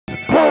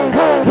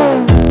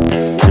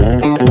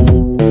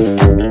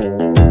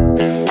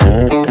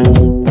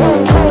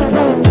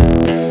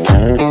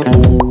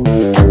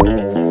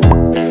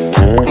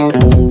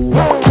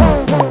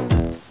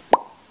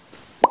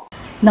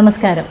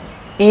നമസ്കാരം.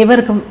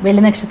 ഏവർക്കും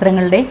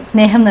വെള്ളിനക്ഷത്രങ്ങളുടെ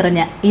സ്നേഹം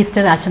നിറഞ്ഞ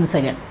ഈസ്റ്റർ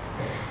ആശംസകൾ.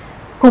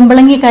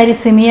 കുമ്പളങ്ങിക്കാരി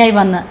സിമിയായി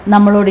വന്ന്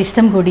നമ്മളോട്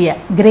ഇഷ്ടം കൂടിയ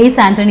ഗ്രേസ്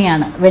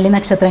ആന്റണിയാണ്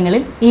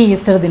വെള്ളിനക്ഷത്രങ്ങളിൽ ഈ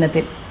ഈസ്റ്റർ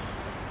ദിനത്തിൽ.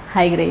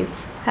 Hi grace.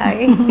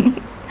 ഹായ്.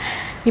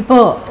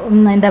 ഇപ്പോൾ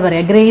എന്താ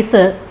പറയുക,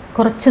 ഗ്രേസ്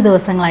കുറച്ച്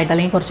ദിവസങ്ങളായിട്ട്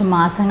അല്ലെങ്കിൽ കുറച്ച്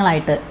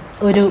മാസങ്ങളായിട്ട്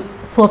ഒരു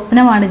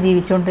സ്വപ്നമാണ്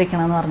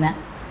ജീവിച്ചുകൊണ്ടിരിക്കണമെന്ന് പറഞ്ഞാൽ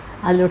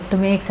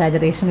അതിലൊട്ടുമേ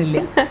എക്സാജറേഷൻ ഇല്ല.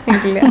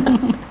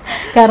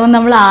 കാരണം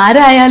നമ്മൾ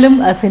ആരായാലും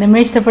സിനിമ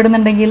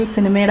ഇഷ്ടപ്പെടുന്നുണ്ടെങ്കിൽ,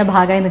 സിനിമയുടെ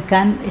ഭാഗമായി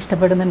നിൽക്കാൻ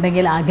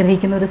ഇഷ്ടപ്പെടുന്നുണ്ടെങ്കിൽ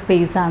ആഗ്രഹിക്കുന്ന ഒരു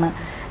സ്പേസാണ്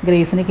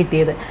ഗ്രേസിന്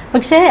കിട്ടിയത്.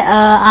 പക്ഷേ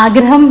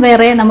ആഗ്രഹം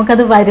വേറെ,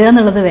 നമുക്കത് വരിക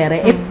എന്നുള്ളത് വേറെ.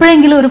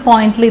 എപ്പോഴെങ്കിലും ഒരു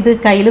പോയിന്റിൽ ഇത്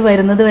കയ്യിൽ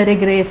വരുന്നത് വരെ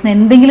ഗ്രേസിന്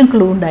എന്തെങ്കിലും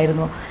ക്ലൂ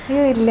ഉണ്ടായിരുന്നോ?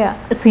 ഇല്ല.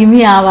 സിമി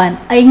ആവാൻ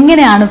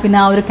എങ്ങനെയാണ് പിന്നെ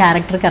ആ ഒരു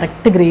ക്യാരക്ടർ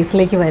കറക്റ്റ്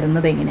ഗ്രേസിലേക്ക്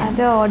വരുന്നത്? എങ്ങനെയാണ്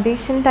അത്?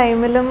 ഓഡീഷൻ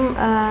ടൈമിലും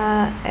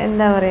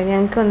എന്താ പറയുക,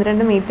 ഞങ്ങൾക്ക്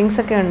 1-2 മീറ്റിംഗ്സ്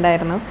ഒക്കെ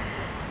ഉണ്ടായിരുന്നു.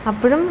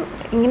 അപ്പോഴും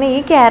ഇങ്ങനെ ഈ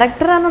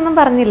ക്യാരക്ടറാണെന്നൊന്നും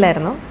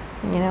പറഞ്ഞില്ലായിരുന്നു.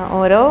 ഇങ്ങനെ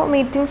ഓരോ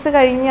മീറ്റിംഗ്സ്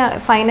കഴിഞ്ഞ്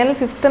ഫൈനൽ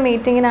 5th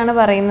മീറ്റിങ്ങിനാണ്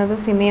പറയുന്നത്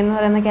സിമി എന്ന്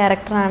പറയുന്ന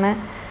ക്യാരക്ടറാണ്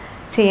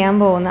ചെയ്യാൻ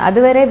പോകുന്നത്.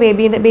 അതുവരെ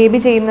ബേബി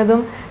ചെയ്യുന്നതും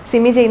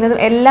സിമി ചെയ്യുന്നതും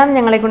എല്ലാം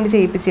ഞങ്ങളെ കൊണ്ട്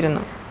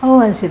ചെയ്യിപ്പിച്ചിരുന്നു. ഓ,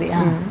 അത് ശരി.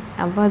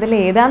 അപ്പോൾ അതിൽ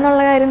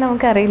ഏതാന്നുള്ള കാര്യം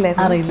നമുക്ക്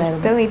അറിയില്ലായിരുന്നു.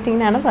 5th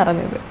മീറ്റിങ്ങിനാണ്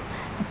പറഞ്ഞത്.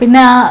 പിന്നെ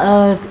ആ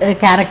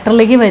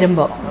ക്യാരക്ടറിലേക്ക്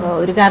വരുമ്പോൾ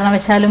ഒരു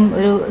കാരണവശാലും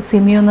ഒരു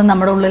സിമിയൊന്നും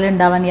നമ്മുടെ ഉള്ളിൽ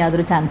ഉണ്ടാവാൻ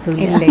യാതൊരു ചാൻസും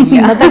ഇല്ല.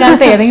 ഇന്നത്തെ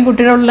കാലത്ത് ഏതെങ്കിലും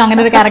കുട്ടിയുടെ ഉള്ളിൽ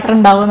അങ്ങനെ ഒരു ക്യാരക്ടർ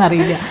ഉണ്ടാവുമെന്ന്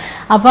അറിയില്ല.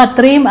 അപ്പോൾ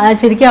അത്രയും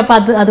ശരിക്കും അപ്പോൾ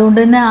അതുകൊണ്ട്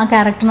തന്നെ ആ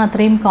ക്യാരക്ടറിന്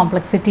അത്രയും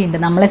കോംപ്ലക്സിറ്റി ഉണ്ട്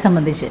നമ്മളെ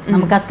സംബന്ധിച്ച്.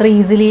 നമുക്ക് അത്ര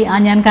ഈസിലി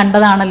ഞാൻ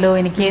കണ്ടതാണല്ലോ,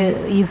 എനിക്ക്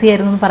ഈസി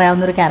ആയിരുന്നു എന്ന്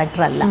പറയാവുന്ന ഒരു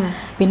ക്യാരക്ടർ അല്ല.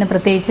 പിന്നെ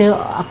പ്രത്യേകിച്ച്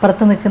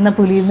അപ്പുറത്ത് നിൽക്കുന്ന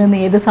പുലിയിൽ നിന്ന്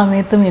ഏത്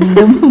സമയത്തും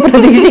എന്തും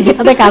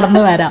പ്രതീക്ഷിക്കാതെ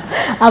കടന്നു വരാം.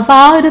 അപ്പോൾ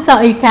ആ ഒരു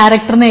ഈ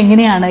ക്യാരക്ടറിനെ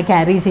എങ്ങനെയാണ്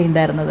ക്യാരി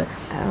ചെയ്യേണ്ടായിരുന്നത്?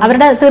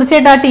 അവരുടെ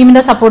തീർച്ചയായിട്ടും ആ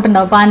ടീമിന്റെ സപ്പോർട്ട്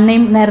ഉണ്ടാവും. അപ്പോൾ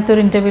അന്നയും നേരത്തെ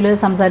ഒരു ഇന്റർവ്യൂവിൽ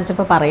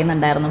സംസാരിച്ചപ്പോൾ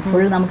പറയുന്നുണ്ടായിരുന്നു,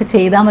 ഫുൾ നമുക്ക്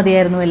ചെയ്താൽ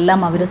മതിയായിരുന്നു, എല്ലാം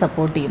അവർ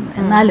സപ്പോർട്ട് ചെയ്യുന്നു.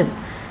 എന്നാലും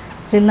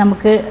സ്റ്റിൽ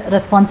നമുക്ക്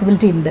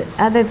റെസ്പോൺസിബിലിറ്റി ഉണ്ട്.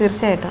 അതെ,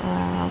 തീർച്ചയായിട്ടും.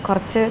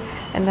 കുറച്ച്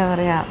എന്താ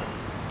പറയുക,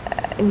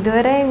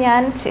 ഇതുവരെ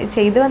ഞാൻ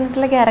ചെയ്തു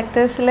വന്നിട്ടുള്ള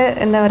ക്യാരക്ടേഴ്സിൽ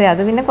എന്താ പറയുക,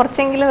 അത് പിന്നെ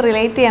കുറച്ചെങ്കിലും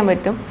റിലേറ്റ് ചെയ്യാൻ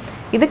പറ്റും.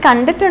 ഇത്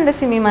കണ്ടിട്ടുണ്ട്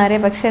സിമിമാരെ,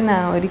 പക്ഷേ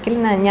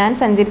ഒരിക്കലും ഞാൻ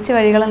സഞ്ചരിച്ച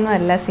വഴികളൊന്നും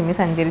അല്ല സിമി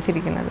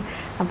സഞ്ചരിച്ചിരിക്കുന്നത്.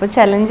 അപ്പോൾ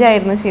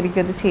ചലഞ്ചായിരുന്നു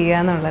ശരിക്കും അത്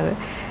ചെയ്യുക എന്നുള്ളത്.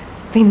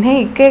 പിന്നെ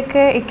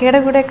ഇക്കയുടെ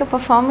കൂടെയൊക്കെ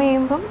പെർഫോം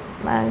ചെയ്യുമ്പം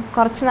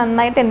കുറച്ച്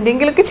നന്നായിട്ട്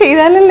എന്തെങ്കിലുമൊക്കെ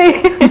ചെയ്താലല്ലേ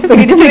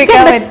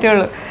പിടിച്ചെടുക്കാൻ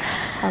പറ്റുള്ളൂ.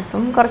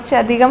 അപ്പം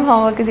കുറച്ചധികം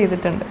ഹോംവർക്ക്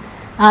ചെയ്തിട്ടുണ്ട്.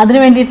 അതിന്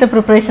വേണ്ടിയിട്ട്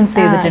പ്രിപ്പറേഷൻസ്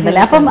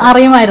ചെയ്തിട്ടുണ്ടല്ലേ? അപ്പം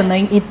അറിയുമായിരുന്നു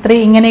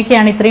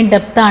ഇങ്ങനെയൊക്കെയാണ്, ഇത്രയും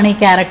ഡെപ്ത് ആണ് ഈ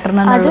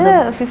ക്യാരക്ടറിന്? അത്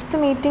 5th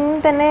മീറ്റിംഗിൽ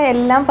തന്നെ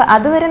എല്ലാം,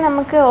 അതുവരെ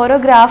നമുക്ക് ഓരോ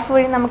ഗ്രാഫ്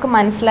വഴി നമുക്ക്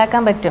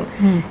മനസ്സിലാക്കാൻ പറ്റും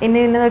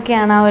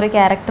ഇന്നതൊക്കെയാണ് ആ ഒരു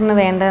ക്യാരക്ടറിന്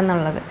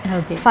വേണ്ടതെന്നുള്ളത്.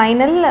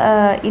 ഫൈനൽ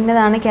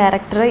ഇന്നതാണ്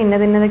ക്യാരക്ടർ,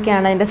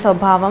 ഇന്നതൊക്കെയാണ് അതിൻ്റെ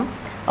സ്വഭാവം,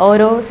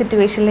 ഓരോ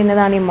സിറ്റുവേഷനിൽ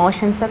ഇന്നതാണ്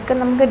ഇമോഷൻസ് ഒക്കെ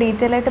നമുക്ക്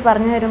ഡീറ്റെയിൽ ആയിട്ട്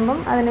പറഞ്ഞു തരുമ്പം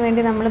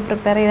അതിനുവേണ്ടി നമ്മൾ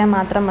പ്രിപ്പയർ ചെയ്താൽ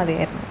മാത്രം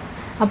മതിയായിരുന്നു.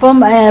 അപ്പം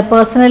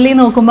പേഴ്സണലി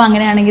നോക്കുമ്പോൾ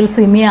അങ്ങനെയാണെങ്കിൽ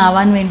സിമി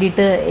ആവാൻ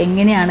വേണ്ടിയിട്ട്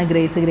എങ്ങനെയാണ്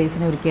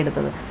ഗ്രേസിനെ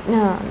ഒരുക്കിയെടുത്തത്?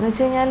 എന്ന്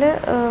വെച്ച് കഴിഞ്ഞാൽ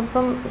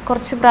ഇപ്പം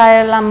കുറച്ച്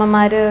പ്രായമുള്ള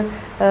അമ്മമാർ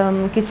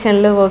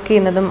കിച്ചണിൽ വർക്ക്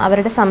ചെയ്യുന്നതും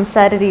അവരുടെ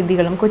സംസാര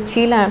രീതികളും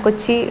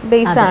കൊച്ചി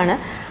ബേസാണ്.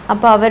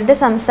 അപ്പോൾ അവരുടെ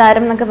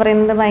സംസാരം എന്നൊക്കെ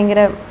പറയുന്നത്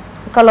ഭയങ്കര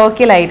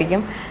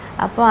കൊളോക്കിയലായിരിക്കും.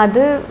 അപ്പോൾ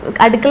അത്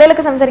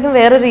അടുക്കളയിലൊക്കെ സംസാരിക്കുമ്പോൾ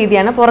വേറൊരു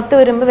രീതിയാണ്, പുറത്ത്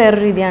വരുമ്പോൾ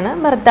വേറൊരു രീതിയാണ്,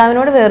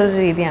 ഭർത്താവിനോട് വേറൊരു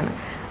രീതിയാണ്.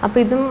 അപ്പോൾ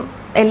ഇതും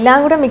എല്ലാം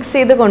കൂടെ മിക്സ്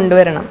ചെയ്ത്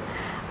കൊണ്ടുവരണം.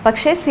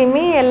 പക്ഷേ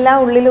സിമി എല്ലാം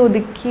ഉള്ളിൽ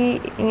ഒതുക്കി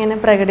ഇങ്ങനെ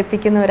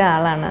പ്രകടിപ്പിക്കുന്ന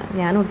ഒരാളാണ്.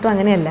 ഞാൻ ഒട്ടും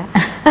അങ്ങനെയല്ല.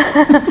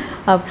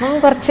 അപ്പം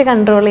കുറച്ച്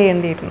കൺട്രോൾ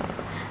ചെയ്യേണ്ടിയിരുന്നു.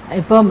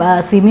 ഇപ്പം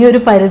സിമി ഒരു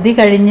പരിധി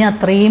കഴിഞ്ഞ്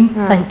അത്രയും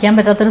സഹിക്കാൻ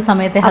പറ്റാത്തൊരു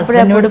സമയത്തെ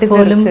ഹസ്ബൻഡിനോട്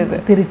പോലും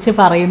തിരിച്ച്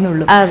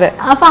പറയുന്നുള്ളൂ.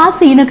 അപ്പൊ ആ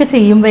സീനൊക്കെ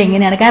ചെയ്യുമ്പോൾ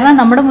എങ്ങനെയാണ്? കാരണം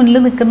നമ്മുടെ മുന്നിൽ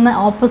നിൽക്കുന്ന,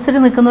 ഓപ്പോസിറ്റ്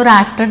നിൽക്കുന്ന ഒരു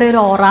ആക്ടറുടെ ഒരു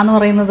ഓറ എന്ന്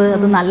പറയുന്നത്,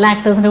 അത് നല്ല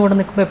ആക്ടേഴ്സിന്റെ കൂടെ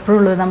നിൽക്കുമ്പോൾ എപ്പോഴും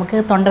ഉള്ളത് നമുക്ക്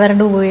തൊണ്ട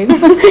വരണ്ട് പോവുകയും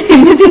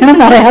എന്ത് ചെയ്യണം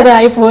എന്നറിയാതെ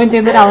ആയി പോവുകയും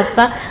ചെയ്യുന്ന അവസ്ഥ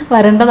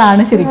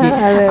വരേണ്ടതാണ് ശരിക്കും.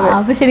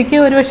 അപ്പൊ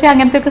ശരിക്കും ഒരുപക്ഷെ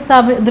അങ്ങനത്തെ ഒക്കെ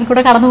ഇതിൽ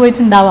കൂടെ കടന്നു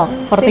പോയിട്ടുണ്ടാവാം,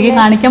 പുറത്തേക്ക്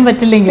കാണിക്കാൻ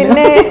പറ്റില്ലെങ്കിൽ.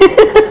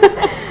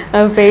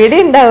 പേടി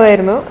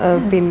ഉണ്ടാവുമായിരുന്നു.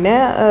 പിന്നെ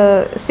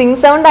സിങ്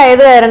സൗണ്ട്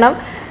ആയത് കാരണം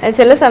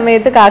ചില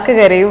സമയത്ത് കാക്ക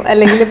കരയും,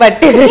 അല്ലെങ്കിൽ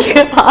പട്ടി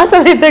കരയും. ആ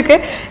സമയത്തൊക്കെ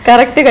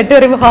കറക്റ്റ് കട്ട്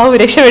പറയുമ്പോൾ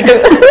രക്ഷപ്പെട്ടു,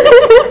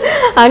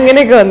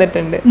 അങ്ങനെയൊക്കെ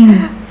വന്നിട്ടുണ്ട്.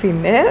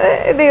 പിന്നെ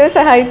ദൈവം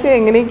സഹായിച്ച്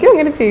എങ്ങനെയൊക്കെയോ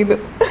അങ്ങനെ ചെയ്തു.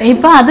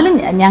 ഇപ്പൊ അതിൽ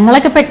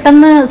ഞങ്ങളൊക്കെ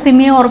പെട്ടെന്ന്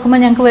സിമിയെ ഓർക്കുമ്പോൾ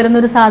ഞങ്ങൾക്ക് വരുന്ന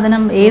ഒരു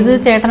സാധനം ഏത്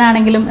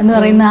ചേട്ടനാണെങ്കിലും എന്ന്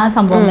പറയുന്ന ആ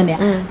സംഭവം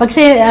തന്നെയാണ്.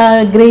 പക്ഷേ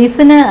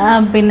ഗ്രേസിന്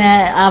പിന്നെ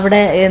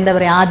അവിടെ എന്താ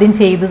പറയാ ആദ്യം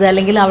ചെയ്തത്,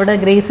 അല്ലെങ്കിൽ അവിടെ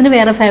ഗ്രേസിന്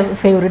വേറെ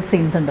ഫേവറേറ്റ്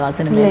സീൻസ് ഉണ്ടോ ആ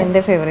സിനിമയിൽ?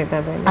 എന്റെ ഫേവറേറ്റ്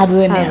അത്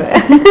തന്നെയാണ്.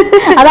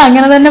 അത്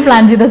അങ്ങനെ തന്നെ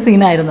പ്ലാൻ ചെയ്ത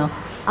സീനായിരുന്നോ?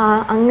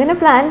 അങ്ങനെ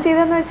പ്ലാൻ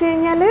ചെയ്തെന്ന് വെച്ച്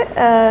കഴിഞ്ഞാൽ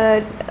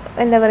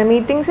എന്താ പറയുക,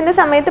 മീറ്റിംഗ്സിന്റെ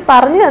സമയത്ത്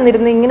പറഞ്ഞു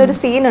തന്നിരുന്നു ഇങ്ങനൊരു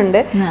സീനുണ്ട്,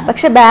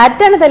 പക്ഷെ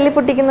ബാറ്റാണ്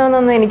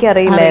തല്ലിപ്പൊട്ടിക്കുന്നതെന്നൊന്നും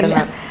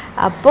എനിക്കറിയില്ലായിരുന്നു.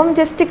 അപ്പം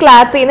ജസ്റ്റ്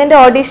ക്ലാപ്പ് ചെയ്യുന്ന, എൻ്റെ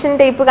ഓഡീഷൻ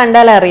ടേപ്പ്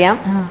കണ്ടാൽ അറിയാം,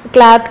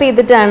 ക്ലാപ്പ്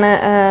ചെയ്തിട്ടാണ്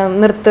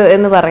നിർത്ത്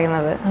എന്ന്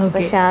പറയുന്നത്.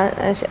 പക്ഷെ ആ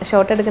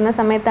ഷോട്ട് എടുക്കുന്ന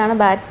സമയത്താണ്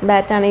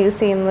ബാറ്റാണ്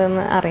യൂസ്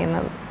ചെയ്യുന്നതെന്ന്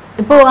അറിയുന്നത്.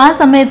 ഇപ്പോൾ ആ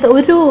സമയത്ത്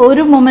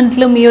ഒരു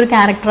മൊമെന്റിലും ഈ ഒരു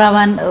ക്യാരക്ടർ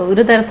ആവാൻ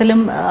ഒരു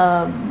തരത്തിലും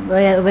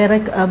വേറെ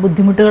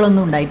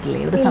ബുദ്ധിമുട്ടുകളൊന്നും ഉണ്ടായിട്ടില്ലേ?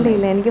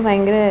 ഇല്ല, എനിക്ക്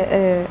ഭയങ്കര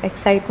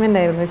എക്സൈറ്റ്മെന്റ്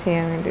ആയിരുന്നു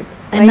ചെയ്യാൻ വേണ്ടി.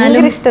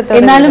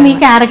 എന്നാലും ഈ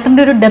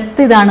ക്യാരക്ടറിന്റെ ഒരു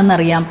ഡെപ്ത് ഇതാണെന്ന്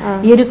അറിയാം.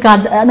 ഈ ഒരു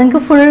കഥ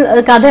നിങ്ങൾക്ക് ഫുൾ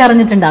കഥ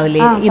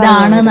അറിഞ്ഞിട്ടുണ്ടാവില്ലേ,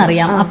 ഇതാണെന്ന്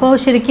അറിയാം. അപ്പോൾ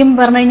ശരിക്കും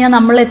പറഞ്ഞു കഴിഞ്ഞാൽ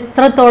നമ്മൾ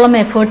എത്രത്തോളം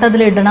എഫേർട്ട്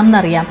അതിൽ ഇടണം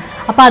എന്നറിയാം.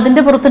 അപ്പൊ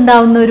അതിന്റെ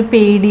പുറത്തുണ്ടാവുന്ന ഒരു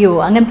പേടിയോ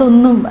അങ്ങനത്തെ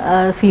ഒന്നും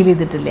ഫീൽ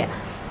ചെയ്തിട്ടില്ല?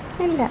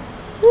 ഇല്ല.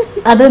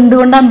 അത്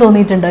എന്തുകൊണ്ടാന്ന്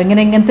തോന്നിയിട്ടുണ്ടോ?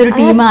 ഇങ്ങനത്തെ ഒരു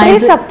ടീം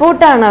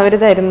സപ്പോർട്ടാണ് അവർ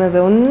തരുന്നത്.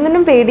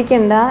 ഒന്നിനും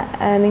പേടിക്കണ്ട,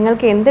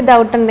 നിങ്ങൾക്ക് എന്ത്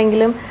ഡൗട്ട്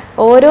ഉണ്ടെങ്കിലും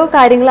ഓരോ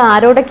കാര്യങ്ങളും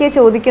ആരോടൊക്കെയാ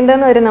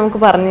ചോദിക്കേണ്ടതെന്ന് വരെ നമുക്ക്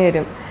പറഞ്ഞു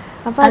തരും.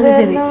 അപ്പൊ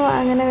അതൊന്നും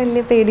അങ്ങനെ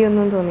വലിയ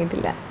പേടിയൊന്നും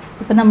തോന്നിയിട്ടില്ല.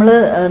 ഇപ്പം നമ്മൾ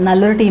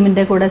നല്ലൊരു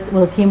ടീമിൻ്റെ കൂടെ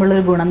വർക്ക്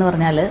ചെയ്യുമ്പോഴൊരു ഗുണം എന്ന്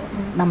പറഞ്ഞാൽ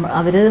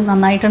അവർ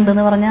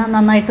നന്നായിട്ടുണ്ടെന്ന് പറഞ്ഞാൽ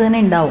നന്നായിട്ട്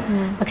തന്നെ ഉണ്ടാവും.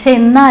 പക്ഷെ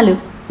എന്നാലും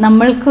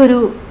നമ്മൾക്കൊരു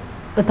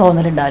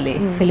തോന്നലുണ്ടാവില്ലേ,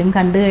 ഫിലിം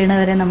കണ്ടു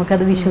കഴിയുന്നവരെ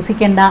നമുക്കത്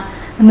വിശ്വസിക്കേണ്ട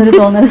എന്നൊരു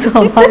തോന്നൽ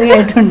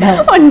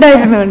സ്വാഭാവികമായിട്ടുണ്ടാവും.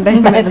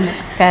 ഉണ്ടായിരുന്നു.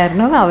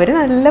 കാരണം അവര്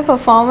നല്ല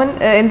പെർഫോമൻസ്,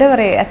 എന്താ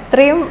പറയാ,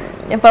 അത്രയും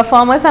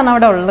പെർഫോമേഴ്സ് ആണ്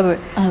അവിടെ ഉള്ളത്.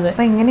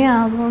 അപ്പൊ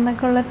എങ്ങനെയാകും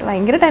എന്നൊക്കെ ഉള്ള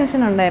ഭയങ്കര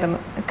ടെൻഷൻ ഉണ്ടായിരുന്നു.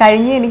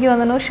 എനിക്ക്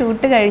തോന്നുന്നു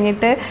ഷൂട്ട്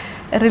കഴിഞ്ഞിട്ട്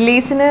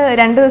റിലീസിന്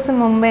 2 ദിവസം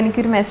മുമ്പ്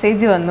എനിക്കൊരു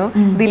മെസ്സേജ് വന്നു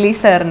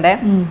ദിലീഷ് സാറിന്റെ.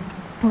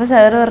 അപ്പോൾ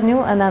സാറ് പറഞ്ഞു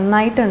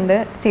നന്നായിട്ട്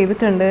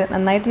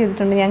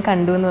ചെയ്തിട്ടുണ്ട്, ഞാൻ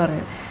കണ്ടു എന്ന്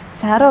പറഞ്ഞു.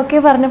 സാർ ഓക്കെ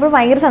പറഞ്ഞപ്പോൾ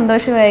ഭയങ്കര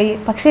സന്തോഷമായി.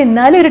 പക്ഷെ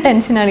എന്നാലും ഒരു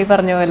ടെൻഷനാണ് ഈ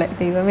പറഞ്ഞ പോലെ,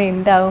 ദൈവമേ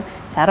എന്താവും.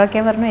 സാർ ഓക്കെ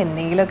പറഞ്ഞു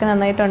എന്തെങ്കിലുമൊക്കെ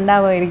നന്നായിട്ട്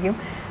ഉണ്ടാവുമായിരിക്കും.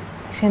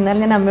 പക്ഷെ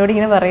എന്നാലും ഞാൻ അമ്മയോട്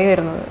ഇങ്ങനെ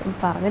പറയുമായിരുന്നു,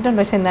 പറഞ്ഞിട്ടുണ്ട്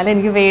പക്ഷെ എന്നാലും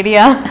എനിക്ക്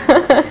പേടിയാ.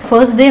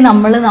 ഫസ്റ്റ് ഡേ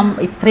നമ്മൾ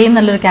ഇത്രയും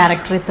നല്ലൊരു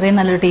ക്യാരക്ടർ, ഇത്രയും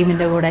നല്ലൊരു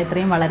ടീമിൻ്റെ കൂടെ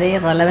ഇത്രയും വളരെ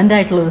റെലവൻ്റ്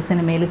ആയിട്ടുള്ള ഒരു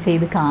സിനിമയിൽ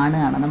ചെയ്ത്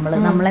കാണുകയാണ്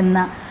നമ്മളെന്ന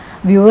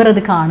വ്യൂവർ.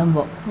 അത്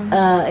കാണുമ്പോൾ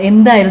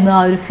എന്തായിരുന്നു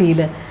ആ ഒരു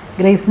ഫീല്?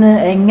 ഗ്രേസിന്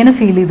എങ്ങനെ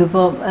ഫീൽ ചെയ്തു?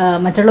 ഇപ്പോൾ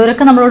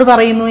മറ്റുള്ളവരൊക്കെ നമ്മളോട്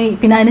പറയുന്നു,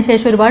 പിന്നെ അതിന്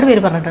ശേഷം ഒരുപാട്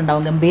പേര്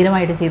പറഞ്ഞിട്ടുണ്ടാവും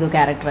ഗംഭീരമായിട്ട് ചെയ്തു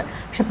ക്യാരക്ടർ.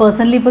 പക്ഷെ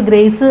പേഴ്സണലി ഇപ്പോൾ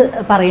ഗ്രേസ്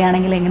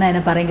പറയുകയാണെങ്കിൽ എങ്ങനെ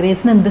അതിനെ പറയും?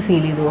 ഗ്രേസിന് എന്ത്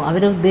ഫീൽ ചെയ്തു?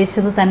 അവർ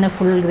ഉദ്ദേശിച്ചത് തന്നെ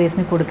ഫുൾ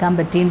ഗ്രേസിന് കൊടുക്കാൻ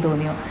പറ്റിയെന്ന്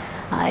തോന്നിയോ?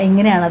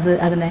 എങ്ങനെയാണത്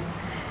അതിനെ?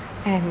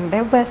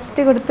 എൻ്റെ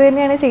ബെസ്റ്റ് കൊടുത്തു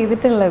തന്നെയാണ്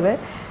ചെയ്തിട്ടുള്ളത്.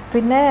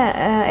 പിന്നെ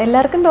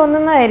എല്ലാവർക്കും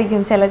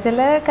തോന്നുന്നതായിരിക്കും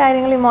ചില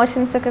കാര്യങ്ങൾ,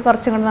 ഇമോഷൻസ് ഒക്കെ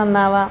കുറച്ചും കൂടെ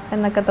നന്നാവാം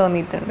എന്നൊക്കെ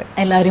തോന്നിയിട്ടുണ്ട്.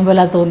 എല്ലാവരും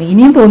പോലെ തോന്നി?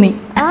 ഇനിയും തോന്നി?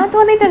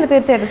 തോന്നിയിട്ടുണ്ട്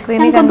തീർച്ചയായിട്ടും.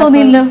 സ്ക്രീനിൽ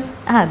തോന്നിയില്ലോ?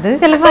 അത്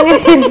ചിലപ്പോൾ അങ്ങനെ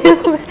ആയിരിക്കും.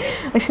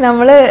 പക്ഷെ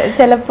നമ്മൾ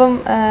ചിലപ്പം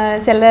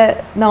ചില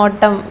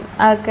നോട്ടം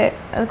അതൊക്കെ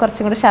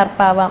കുറച്ചും കൂടെ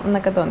ഷാർപ്പാവാം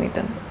എന്നൊക്കെ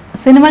തോന്നിയിട്ടുണ്ട്.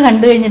 സിനിമ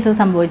കണ്ടു കഴിഞ്ഞിട്ട്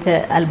സംഭവിച്ച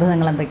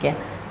അത്ഭുതങ്ങൾ എന്തൊക്കെയാ?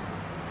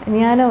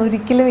 ഞാൻ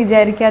ഒരിക്കലും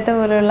വിചാരിക്കാത്ത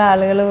പോലെയുള്ള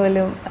ആളുകൾ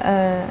പോലും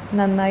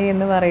നന്നായി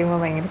എന്ന് പറയുമ്പോൾ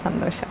ഭയങ്കര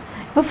സന്തോഷം.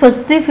 ഇപ്പോൾ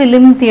ഫസ്റ്റ്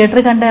ഫിലിം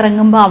തിയേറ്ററിൽ കണ്ട്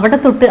ഇറങ്ങുമ്പോൾ അവിടെ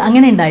തൊട്ട്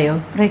അങ്ങനെ ഉണ്ടായോ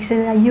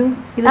പ്രേക്ഷകർ അയ്യോ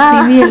ഇത്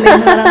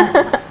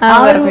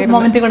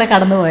മൊമെന്റ് കൂടെ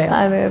കടന്നുപോയോ?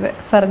 അതെ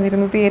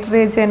പറഞ്ഞിരുന്നു, തിയേറ്ററിൽ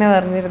വെച്ച് തന്നെ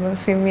പറഞ്ഞിരുന്നു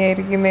സിമി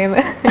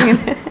ആയിരിക്കുന്നതെന്ന്.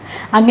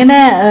 അങ്ങനെ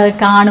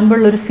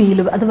കാണുമ്പോഴുള്ളൊരു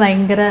ഫീല് അത്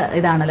ഭയങ്കര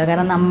ഇതാണല്ലോ.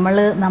 കാരണം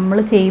നമ്മൾ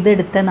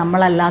ചെയ്തെടുത്ത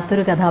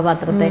നമ്മളല്ലാത്തൊരു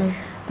കഥാപാത്രത്തെ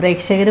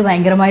പ്രേക്ഷകർ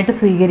ഭയങ്കരമായിട്ട്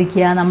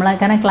സ്വീകരിക്കുക.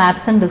 കാരണം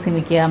ക്ലാപ്സ് ഉണ്ട്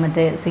സിമിക്കുക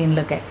മറ്റേ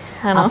സീനിലൊക്കെ.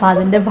 അപ്പൊ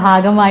അതിന്റെ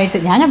ഭാഗമായിട്ട്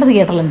ഞാൻ കണ്ട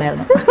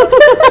തിയേറ്ററിലുണ്ടായിരുന്നു.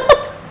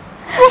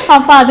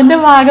 അപ്പോൾ അതിൻ്റെ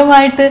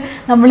ഭാഗമായിട്ട്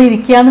നമ്മൾ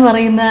ഇരിക്കുക എന്ന്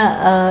പറയുന്ന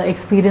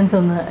എക്സ്പീരിയൻസ്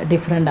ഒന്ന്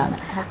ഡിഫറെൻ്റ് ആണ്.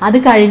 അത്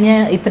കഴിഞ്ഞ്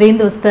ഇത്രയും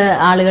ദിവസത്തെ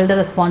ആളുകളുടെ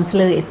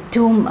റെസ്പോൺസിൽ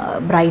ഏറ്റവും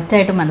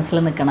ബ്രൈറ്റായിട്ട് മനസ്സിൽ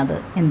നിൽക്കുന്നത്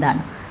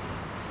എന്താണ്?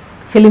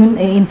 ഫിലിം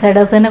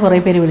ഇൻസൈഡേഴ്സ് തന്നെ കുറേ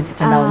പേര്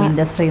വിളിച്ചിട്ടുണ്ടാവും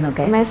ഇൻഡസ്ട്രിയിൽ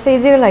നിന്നൊക്കെ,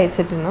 മെസ്സേജുകൾ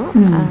അയച്ചിരുന്നു.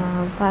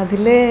 അപ്പം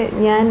അതിൽ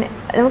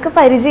നമുക്ക്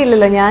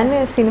പരിചയമില്ലല്ലോ, ഞാൻ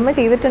സിനിമ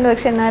ചെയ്തിട്ടുണ്ട്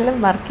പക്ഷെ എന്നാലും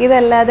വർക്ക്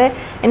ചെയ്തല്ലാതെ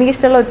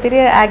എനിക്കിഷ്ടമുള്ള ഒത്തിരി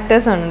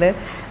ആക്ടേഴ്സ് ഉണ്ട്.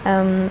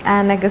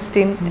 ആൻ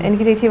അഗസ്റ്റിൻ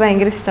എനിക്ക് ചേച്ചി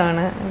ഭയങ്കര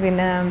ഇഷ്ടമാണ്.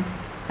 പിന്നെ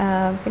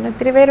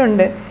ഒത്തിരി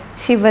പേരുണ്ട്.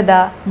 ശിവദ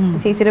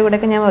ചേച്ചിയുടെ കൂടെ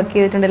ഒക്കെ ഞാൻ വർക്ക്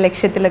ചെയ്തിട്ടുണ്ട്.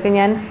 ലക്ഷ്യത്തിലൊക്കെ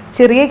ഞാൻ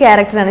ചെറിയ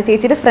ക്യാരക്ടറാണ്,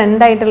 ചേച്ചിയുടെ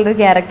ഫ്രണ്ട് ആയിട്ടുള്ളൊരു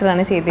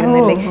ക്യാരക്ടറാണ്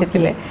ചെയ്തിരുന്നത്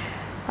ലക്ഷ്യത്തിൽ.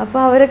 അപ്പോൾ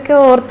അവരൊക്കെ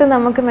ഓർത്ത്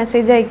നമുക്ക്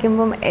മെസ്സേജ്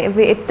അയക്കുമ്പം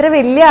എത്ര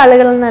വലിയ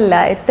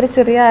ആളുകളെന്നല്ല, എത്ര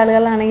ചെറിയ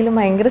ആളുകളാണെങ്കിലും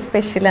ഭയങ്കര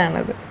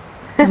സ്പെഷ്യലാണത്.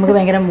 നമുക്ക്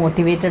ഭയങ്കര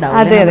മോട്ടിവേറ്റഡ് ആവും.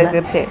 അതെ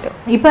തീർച്ചയായിട്ടും.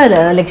 ഇപ്പൊ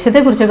ലക്ഷ്യത്തെ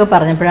കുറിച്ചൊക്കെ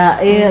പറഞ്ഞപ്പോഴാ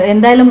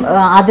എന്തായാലും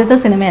ആദ്യത്തെ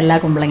സിനിമ എല്ലാ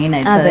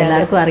കുമ്പളങ്ങിനായിട്ട്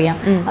എല്ലാവർക്കും അറിയാം.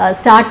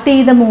 സ്റ്റാർട്ട്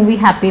ചെയ്ത മൂവി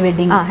ഹാപ്പി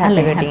വെഡിങ്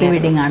അല്ലേ? ഹാപ്പി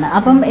വെഡിങ് ആണ്.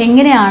 അപ്പം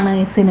എങ്ങനെയാണ്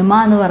ഈ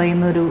സിനിമ എന്ന്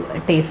പറയുന്ന ഒരു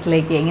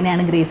ടേസ്റ്റിലേക്ക്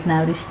എങ്ങനെയാണ് ഗ്രേസിന് ആ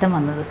ഒരു ഇഷ്ടം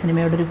വന്നത്,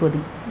 സിനിമയോടൊരു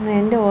കൊതി?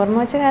 എന്റെ ഓർമ്മ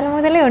വെച്ച കാലം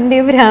മുതലേ ഉണ്ട്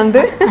ഈ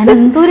ഭ്രാന്ത്.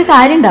 അതിനെന്തോ ഒരു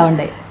കാര്യം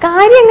ഉണ്ടാവണ്ടേ?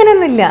 കാര്യം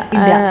അങ്ങനെയൊന്നുമില്ല.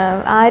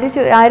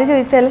 ആര്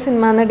ചോദിച്ചാലും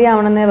സിനിമാ നടി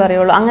ആവണമെന്നേ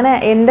പറയുള്ളൂ. അങ്ങനെ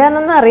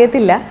എന്താണെന്നൊന്നും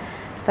അറിയത്തില്ല.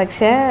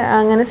 പക്ഷേ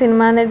അങ്ങനെ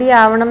സിനിമാ നടി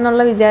ആവണം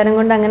എന്നുള്ള വിചാരം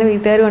കൊണ്ട് അങ്ങനെ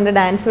വീട്ടുകാർ കൊണ്ട്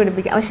ഡാൻസ്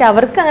പഠിപ്പിക്കാം. പക്ഷെ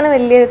അവർക്ക് അങ്ങനെ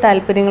വലിയ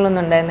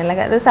താല്പര്യങ്ങളൊന്നും ഉണ്ടായിരുന്നില്ല.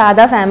 ഒരു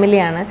സാധാ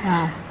ഫാമിലിയാണ്.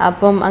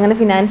 അപ്പം അങ്ങനെ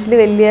ഫിനാൻഷ്യലി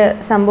വലിയ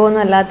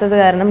സംഭവമൊന്നും അല്ലാത്തത്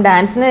കാരണം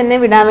ഡാൻസിന് തന്നെ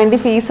വിടാൻ വേണ്ടി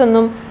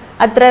ഫീസൊന്നും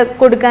അത്ര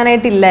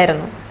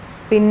കൊടുക്കാനായിട്ടില്ലായിരുന്നു.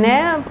 പിന്നെ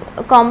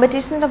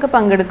കോമ്പറ്റീഷൻസൊക്കെ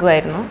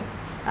പങ്കെടുക്കുമായിരുന്നു.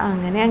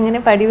 അങ്ങനെ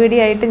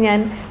പടിപടിയായിട്ട് ഞാൻ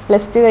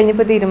 +2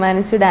 കഴിഞ്ഞപ്പോൾ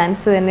തീരുമാനിച്ചു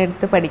ഡാൻസ് തന്നെ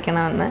എടുത്ത്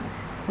പഠിക്കണമെന്ന്.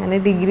 അങ്ങനെ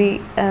ഡിഗ്രി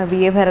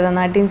BA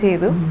ഭരതനാട്യം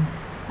ചെയ്തു.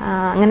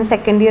 അങ്ങനെ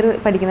സെക്കൻഡ് ഇയർ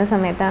പഠിക്കുന്ന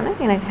സമയത്താണ്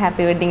ഇങ്ങനെ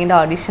ഹാപ്പി വെഡ്ഡിങ്ങിൻ്റെ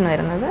ഓഡിഷൻ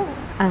വരുന്നത്.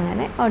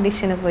 അങ്ങനെ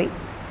ഓഡിഷന് പോയി.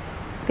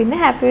 പിന്നെ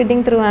ഹാപ്പി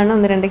വെഡ്ഡിങ് ത്രൂ ആണ്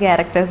 1-2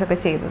 ക്യാരക്ടേഴ്സൊക്കെ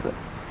ചെയ്തത്.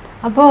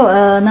 അപ്പോൾ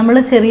നമ്മൾ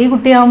ചെറിയ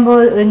കുട്ടിയാകുമ്പോൾ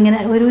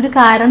ഇങ്ങനെ ഒരു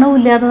കാരണവും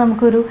ഇല്ലാതെ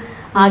നമുക്കൊരു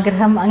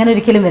ആഗ്രഹം അങ്ങനെ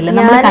ഒരിക്കലും വരില്ല?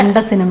 നമ്മൾ കണ്ട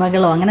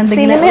സിനിമകളോ അങ്ങനെ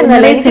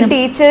എന്തെങ്കിലും?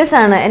 ടീച്ചേഴ്സ്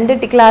ആണ്, എന്റെ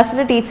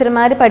ക്ലാസ്സിലെ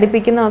ടീച്ചർമാർ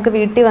പഠിപ്പിക്കുന്നതൊക്കെ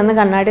വീട്ടിൽ വന്ന്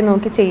കണ്ണാടി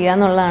നോക്കി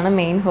ചെയ്യാന്നുള്ളതാണ്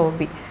മെയിൻ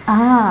ഹോബി.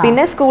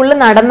 പിന്നെ സ്കൂളിൽ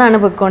നടന്നാണ്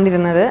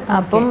പൊയ്ക്കൊണ്ടിരുന്നത്.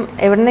 അപ്പം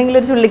എവിടെന്നെങ്കിലും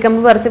ഒരു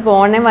ചുള്ളിക്കമ്പ് പറിച്ച്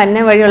പോണേ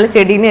വന്ന വഴിയുള്ള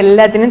ചെടീനെ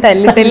എല്ലാത്തിനും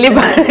തല്ലി തല്ലി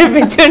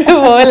പഠിപ്പിച്ചോണ്ട്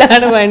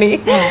പോലാണ് പണി.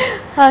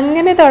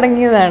 അങ്ങനെ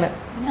തുടങ്ങിയതാണ്.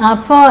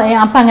 അപ്പൊ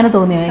അങ്ങനെ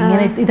തോന്നിയോ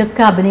ഇങ്ങനെ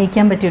ഇതൊക്കെ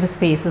അഭിനയിക്കാൻ പറ്റിയൊരു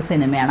സ്പേസ്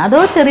സിനിമയാണ്? അതോ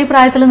ചെറിയ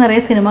പ്രായത്തിൽ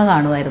നിറയെ സിനിമ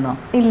കാണുമായിരുന്നോ?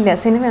 ഇല്ല,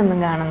 സിനിമയൊന്നും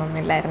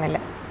കാണുന്നൊന്നുമില്ലായിരുന്നില്ല.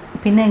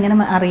 പിന്നെ എങ്ങനെ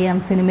അറിയാം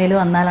സിനിമയിൽ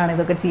വന്നാലാണ്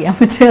ഇതൊക്കെ ചെയ്യാൻ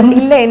പറ്റുക?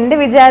 ഇല്ല, എന്റെ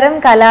വിചാരം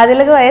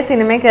കലാതിലകമായ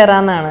സിനിമയിൽ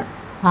കയറാന്നാണ്.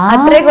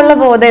 അത്രയ്ക്കുള്ള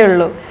ബോധമേ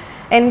ഉള്ളൂ.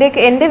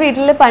 എന്റെ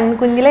വീട്ടില്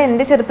കുഞ്ഞിലെ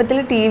എന്റെ ചെറുപ്പത്തിൽ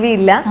TV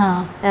ഇല്ല.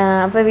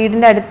 അപ്പൊ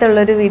വീടിന്റെ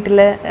അടുത്തുള്ളൊരു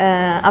വീട്ടില്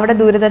അവിടെ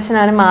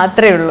ദൂരദർശനാണ്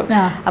മാത്രമേ ഉള്ളൂ.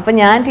 അപ്പൊ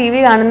ഞാൻ TV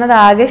കാണുന്നത്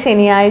ആകെ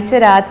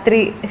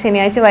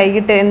ശനിയാഴ്ച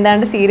വൈകിട്ട്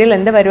എന്താണ്ട് സീരിയൽ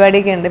എന്താ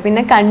പരിപാടിയൊക്കെ ഉണ്ട്.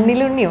 പിന്നെ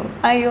കണ്ണിലുണ്ണിയോ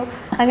അയ്യോ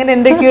അങ്ങനെ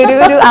എന്തൊക്കെയോ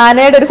ഒരു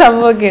ആനയുടെ ഒരു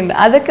സംഭവമൊക്കെ ഉണ്ട്.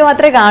 അതൊക്കെ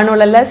മാത്രമേ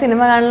കാണുള്ളൂ, അല്ലാതെ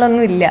സിനിമ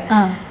കാണലൊന്നും ഇല്ല.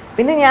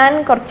 പിന്നെ ഞാൻ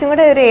കുറച്ചും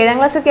കൂടെ ഒരു 7ാം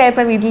ക്ലാസ് ഒക്കെ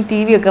ആയപ്പോൾ വീട്ടിൽ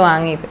TV ഒക്കെ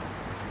വാങ്ങിയത്.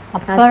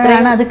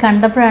 അപ്പോഴാണ് അത്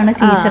കണ്ടപ്പോഴാണ്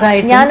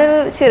ടീച്ചറായിട്ട്. ഞാനൊരു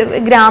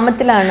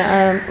ഗ്രാമത്തിലാണ്,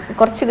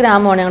 കുറച്ച്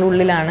ഗ്രാമമാണ് ഞങ്ങളുടെ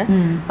ഉള്ളിലാണ്.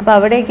 അപ്പൊ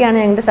അവിടേക്കാണ്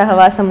ഞങ്ങളുടെ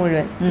സഹവാസം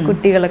മുഴുവൻ,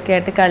 കുട്ടികളൊക്കെ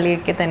ആയിട്ട്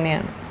കളിയൊക്കെ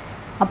തന്നെയാണ്.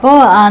 അപ്പോൾ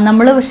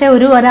നമ്മൾ പക്ഷെ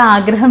ഒരു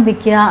ആഗ്രഹം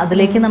വെക്കുക,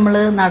 അതിലേക്ക് നമ്മൾ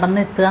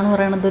നടന്നെത്തുക എന്ന്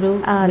പറയുന്നത് ഒരു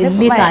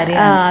വലിയ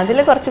കാര്യമാണ്. അതിൽ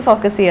കുറച്ച്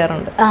ഫോക്കസ്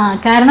ചെയ്യാറുണ്ട്.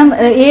 കാരണം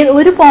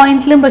ഒരു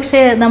പോയിന്റിലും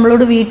പക്ഷെ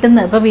നമ്മളോട് വീട്ടിൽ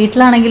നിന്ന്, ഇപ്പൊ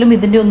വീട്ടിലാണെങ്കിലും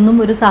ഇതിന്റെ ഒന്നും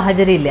ഒരു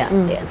സാഹചര്യം ഇല്ല.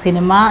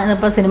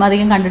 സിനിമ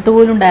അധികം കണ്ടിട്ട്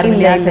പോലും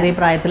ഉണ്ടായിരുന്നില്ല ചെറിയ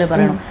പ്രായത്തിൽ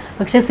പറയണം.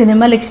 പക്ഷെ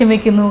സിനിമ ലക്ഷ്യം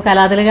വെക്കുന്നു,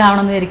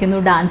 കലാതിലകമാവണമെന്ന് വിചാരിക്കുന്നു,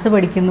 ഡാൻസ്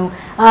പഠിക്കുന്നു.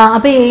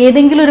 അപ്പൊ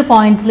ഏതെങ്കിലും ഒരു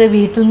പോയിന്റിൽ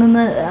വീട്ടിൽ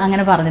നിന്ന്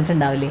അങ്ങനെ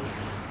പറഞ്ഞിട്ടുണ്ടാവില്ലേ?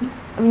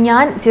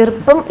 ഞാൻ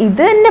ചെറുപ്പം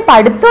ഇത് തന്നെ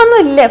പഠിത്തമൊന്നും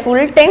ഇല്ല,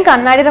 ഫുൾ ടൈം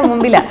കണ്ണാടിയുടെ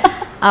മുമ്പിലാ.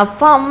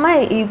 അപ്പൊ അമ്മ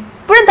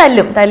ഇപ്പോഴും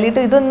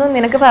തല്ലിയിട്ട് ഇതൊന്നും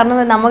നിനക്ക്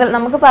പറഞ്ഞത്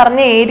നമുക്ക് പറഞ്ഞ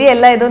ഏരിയ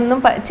അല്ല, ഇതൊന്നും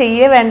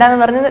ചെയ്യേ വേണ്ടെന്ന്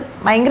പറഞ്ഞത്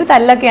ഭയങ്കര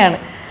തല്ലൊക്കെയാണ്.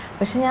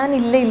 പക്ഷെ ഞാൻ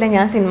ഇല്ല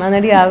ഞാൻ സിനിമാ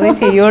നടി ആവുകയേ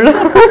ചെയ്യുള്ളൂ,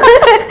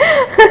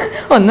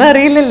 ഒന്നും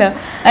അറിയില്ലല്ലോ.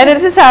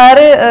 അതിനനുസരിച്ച്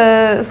സാറ്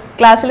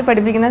ക്ലാസ്സിൽ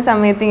പഠിപ്പിക്കുന്ന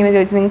സമയത്ത് ഇങ്ങനെ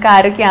ചോദിച്ചു നിങ്ങൾക്ക്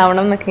ആരൊക്കെ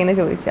ആവണം എന്നൊക്കെ ഇങ്ങനെ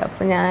ചോദിച്ചു.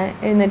 അപ്പോൾ ഞാൻ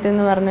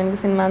എഴുന്നേറ്റെന്ന് പറഞ്ഞു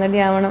എനിക്ക് സിനിമാ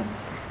നടി ആവണം.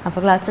 അപ്പോൾ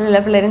ക്ലാസ്സിൽ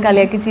എല്ലാ പിള്ളേരും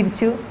കളിയാക്കി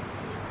ചിരിച്ചു.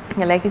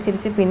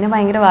 പിന്നെ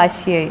ഭയങ്കര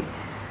വാശിയായി,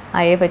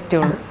 ആയേ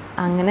പറ്റുള്ളൂ.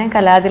 അങ്ങനെ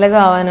കലാതിലകം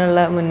ആവാനുള്ള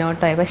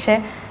മുന്നോട്ടായി. പക്ഷെ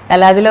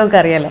കലാതിലകമൊക്കെ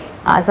അറിയാലോ,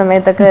 ആ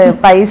സമയത്തൊക്കെ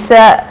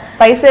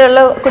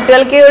പൈസയുള്ള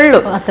കുട്ടികൾക്കേ ഉള്ളൂ,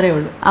 അത്രേ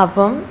ഉള്ളൂ.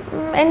 അപ്പം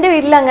എൻ്റെ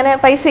വീട്ടിൽ അങ്ങനെ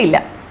പൈസ ഇല്ല.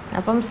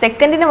 അപ്പം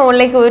സെക്കൻഡിന്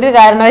മുകളിലേക്ക് ഒരു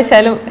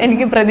കാരണവശാലും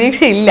എനിക്ക്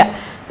പ്രതീക്ഷയില്ല.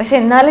 പക്ഷെ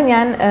എന്നാലും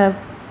ഞാൻ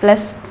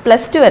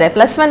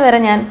പ്ലസ് വൺ വരെ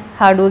ഞാൻ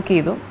ഹാർഡ് വർക്ക്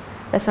ചെയ്തു.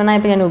 +1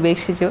 ആയപ്പോൾ ഞാൻ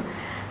ഉപേക്ഷിച്ചു.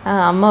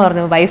 അമ്മ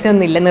പറഞ്ഞു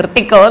പൈസയൊന്നും ഇല്ല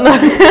നിർത്തിക്കോന്ന്.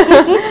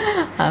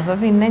 അപ്പോൾ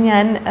പിന്നെ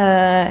ഞാൻ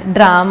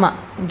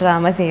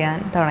ഡ്രാമ ചെയ്യാൻ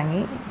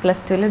തുടങ്ങി.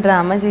 +2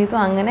 ഡ്രാമ ചെയ്തു.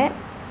 അങ്ങനെ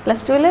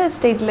 +2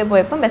 സ്റ്റേറ്റിൽ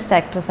പോയപ്പം ബെസ്റ്റ്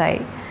ആക്ട്രസ്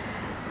ആയി.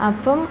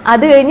 അപ്പം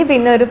അത് കഴിഞ്ഞ്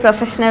പിന്നെ ഒരു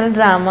പ്രൊഫഷണൽ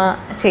ഡ്രാമ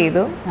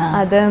ചെയ്തു.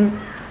 അത്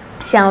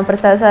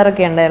ശ്യാമപ്രസാദ്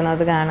സാറൊക്കെ ഉണ്ടായിരുന്നു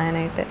അത്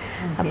കാണാനായിട്ട്.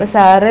 അപ്പോൾ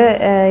സാറ്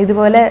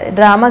ഇതുപോലെ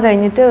ഡ്രാമ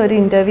കഴിഞ്ഞിട്ട് ഒരു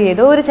ഇൻ്റർവ്യൂ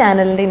ചെയ്തു, ഒരു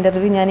ചാനലിൻ്റെ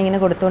ഇൻ്റർവ്യൂ ഞാനിങ്ങനെ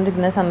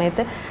കൊടുത്തുകൊണ്ടിരുന്ന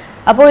സമയത്ത്,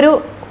 അപ്പോൾ ഒരു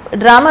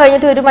ഡ്രാമ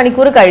കഴിഞ്ഞിട്ട് 1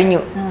 മണിക്കൂർ കഴിഞ്ഞു.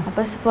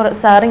 അപ്പോൾ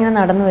സാറിങ്ങനെ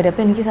നടന്നു വരും.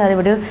 അപ്പോൾ എനിക്ക് സാർ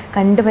ഇവിടെ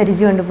കണ്ട്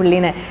പരിചയമുണ്ട്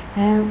പുള്ളീനെ.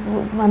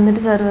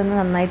 വന്നിട്ട് സാർ വന്ന്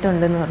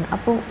നന്നായിട്ടുണ്ടെന്ന് പറഞ്ഞു.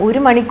 അപ്പോൾ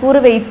 1 മണിക്കൂർ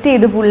വെയിറ്റ്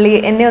ചെയ്തു പുള്ളി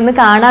എന്നെ ഒന്ന്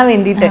കാണാൻ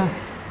വേണ്ടിയിട്ട്.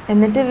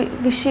 എന്നിട്ട്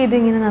വിഷ് ചെയ്തു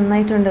ഇങ്ങനെ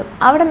നന്നായിട്ടുണ്ട്.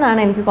 അവിടെ നിന്നാണ്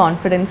എനിക്ക്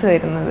കോൺഫിഡൻസ്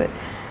വരുന്നത്.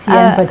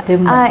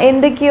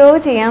 എന്തൊക്കെയോ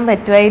ചെയ്യാൻ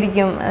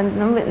പറ്റുമായിരിക്കും,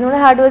 നമ്മൾ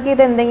ഹാർഡ് വർക്ക്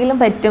ചെയ്ത് എന്തെങ്കിലും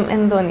പറ്റും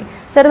എന്ന് തോന്നി.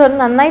 സാർ പറഞ്ഞു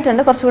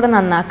നന്നായിട്ടുണ്ട്, കുറച്ചുകൂടെ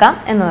നന്നാക്കാം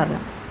എന്ന്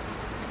പറഞ്ഞു.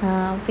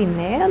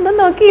 പിന്നെ ഒന്നും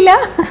നോക്കിയില്ല,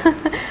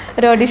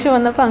 ഒരു ഓഡീഷൻ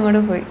വന്നപ്പോൾ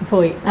അങ്ങോട്ട്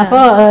പോയി.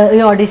 അപ്പോൾ ഈ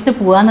ഓഡീഷന്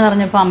പോവാന്ന്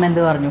പറഞ്ഞപ്പോൾ അമ്മ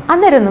എന്ത് പറഞ്ഞു?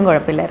 അന്നേരം ഒന്നും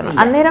കുഴപ്പമില്ലായിരുന്നു.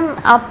 അന്നേരം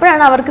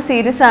അപ്പോഴാണ് അവർക്ക്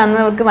സീരിയസ് ആണെന്ന്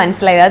അവർക്ക്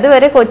മനസ്സിലായത്.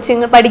 അതുവരെ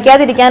കൊച്ചുങ്ങൾ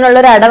പഠിക്കാതിരിക്കാനുള്ള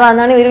ഒരു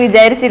അടവാന്നാണ് ഇവർ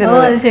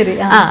വിചാരിച്ചിരുന്നത്.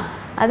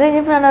 അത്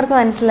കഴിഞ്ഞപ്പോഴാണ് അവർക്ക്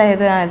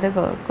മനസ്സിലായത് ഇത്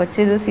കൊച്ചു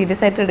ഇത്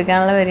സീരിയസ് ആയിട്ട്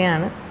എടുക്കാനുള്ള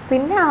വരെയാണ്.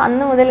 പിന്നെ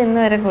അന്ന് മുതൽ ഇന്ന്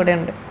വരെ കൂടെ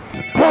ഉണ്ട്.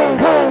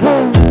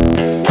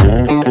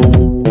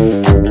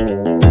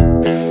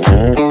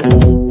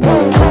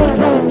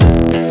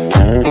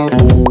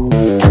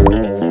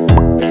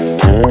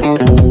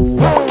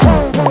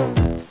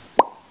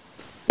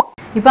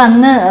 ഇപ്പൊ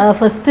അന്ന്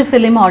ഫസ്റ്റ്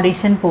ഫിലിം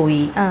ഓഡീഷൻ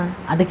പോയി,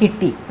 അത്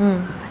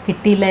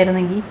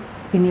കിട്ടിയില്ലായിരുന്നെങ്കിൽ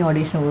പിന്നെ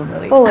ഓഡീഷൻ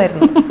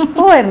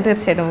പോവായിരുന്നു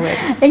തീർച്ചയായിട്ടും.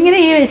 എങ്ങനെ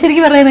ഈ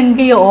ശരിക്കും പറയാൻ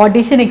നിങ്ങൾക്ക് ഈ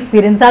ഓഡീഷൻ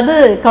എക്സ്പീരിയൻസ് അത്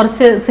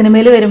കുറച്ച്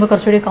സിനിമയിൽ വരുമ്പോൾ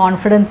കുറച്ചുകൂടി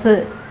കോൺഫിഡൻസ്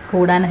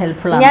കൂടാൻ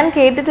ഹെൽപ്ഫുൾ ആണ്? ഞാൻ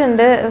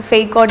കേട്ടിട്ടുണ്ട്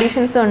ഫേക്ക്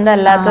ഓഡീഷൻസ് ഉണ്ട്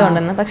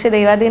അല്ലാത്തതുണ്ടെന്ന്. പക്ഷെ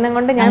ദൈവാധീനം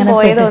കൊണ്ട് ഞാൻ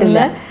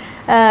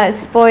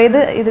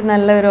പോയത് ഇത്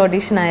നല്ലൊരു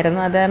ഓഡീഷൻ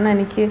ആയിരുന്നു. അത് കാരണം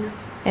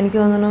എനിക്ക്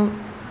തോന്നുന്നു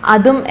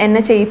അതും എന്നെ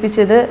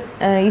ചെയ്യിപ്പിച്ചത്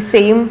ഈ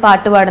സെയിം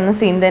പാട്ട് പാടുന്ന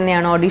സീൻ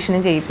തന്നെയാണ് ഓഡീഷന്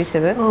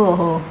ചെയ്യിപ്പിച്ചത്.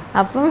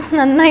 അപ്പം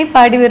നന്നായി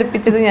പാടി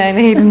വെറുപ്പിച്ചത്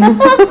ഞാനായിരുന്നു.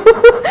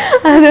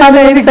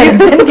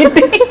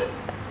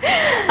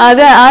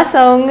 അത് ആ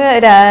സോങ്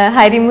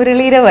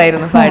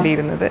ഹരിമുരളീരവായിരുന്നു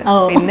പാടിയിരുന്നത്.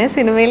 പിന്നെ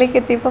സിനിമയിലേക്ക്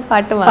എത്തിയപ്പോ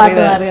പാട്ട്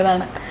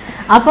മാറിയതാണ്.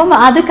 അപ്പം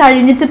അത്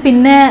കഴിഞ്ഞിട്ട്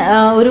പിന്നെ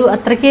ഒരു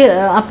അത്രയ്ക്ക്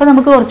അപ്പം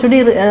നമുക്ക് കുറച്ചുകൂടി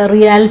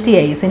റിയാലിറ്റി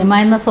ആയി. സിനിമ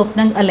എന്ന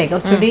സ്വപ്നം അല്ലേ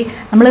കുറച്ചുകൂടി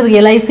നമ്മൾ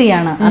റിയലൈസ്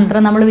ചെയ്യാണ്. അത്ര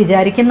നമ്മൾ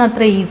വിചാരിക്കുന്ന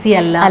അത്ര ഈസി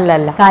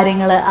അല്ല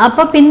കാര്യങ്ങൾ.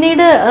 അപ്പൊ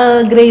പിന്നീട്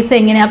ഗ്രേസ്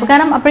എങ്ങനെയാ? അപ്പൊ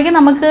കാരണം അപ്പോഴേക്കും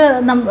നമുക്ക്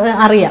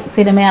അറിയാം,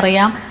 സിനിമ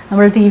അറിയാം,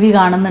 നമ്മൾ ടി വി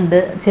കാണുന്നുണ്ട്.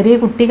 ചെറിയ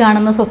കുട്ടി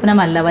കാണുന്ന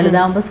സ്വപ്നമല്ല,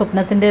 വലുതാവുമ്പോൾ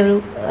സ്വപ്നത്തിന്റെ ഒരു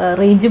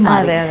റേഞ്ച്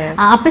മാറി.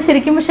 അപ്പൊ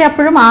ശരിക്കും പക്ഷെ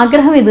അപ്പോഴും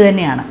ആഗ്രഹം ഇത്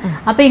തന്നെയാണ്.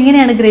 അപ്പൊ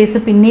എങ്ങനെയാണ് ഗ്രേസ്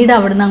പിന്നീട്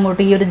അവിടുന്ന്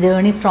അങ്ങോട്ട് ഈ ഒരു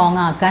ജേർണി സ്ട്രോങ്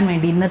ആക്കാൻ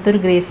വേണ്ടി ഇന്നത്തെ ഒരു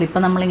ഗ്രേസിൽ ഇപ്പൊ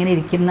നമ്മളിങ്ങനെ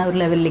ഇരിക്കുന്ന ഒരു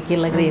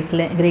ലെവലിലേക്കുള്ള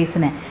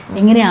ഗ്രേസിനെ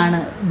എങ്ങനെയാണ്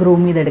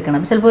ഗ്രൂം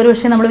ചെയ്തെടുക്കണം? ചിലപ്പോൾ ഒരു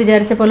പക്ഷേ നമ്മൾ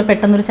വിചാരിച്ച പോലെ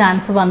പെട്ടെന്നൊരു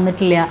ചാൻസ്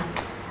വന്നിട്ടില്ല,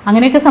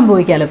 അങ്ങനെയൊക്കെ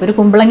സംഭവിക്കാമല്ലോ. ഇപ്പോൾ ഒരു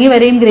കുമ്പളങ്ങി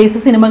വരെയും ഗ്രേസ്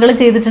സിനിമകൾ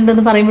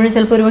ചെയ്തിട്ടുണ്ടെന്ന് പറയുമ്പോഴും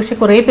ചിലപ്പോൾ ഒരു പക്ഷേ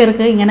കുറേ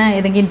പേർക്ക് ഇങ്ങനെ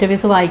ഏതെങ്കിലും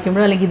ഇന്റർവ്യൂസ്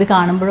വായിക്കുമ്പോഴോ അല്ലെങ്കിൽ ഇത്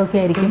കാണുമ്പോഴൊക്കെ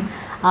ആയിരിക്കും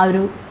ആ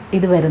ഒരു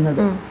ഇത്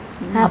വരുന്നത്.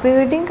 ഹാപ്പി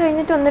വെഡിങ്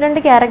കഴിഞ്ഞിട്ട്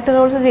 1-2 ക്യാരക്ടർ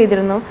റോൾസ്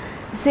ചെയ്തിരുന്നു.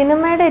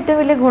 സിനിമയുടെ ഏറ്റവും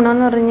വലിയ ഗുണം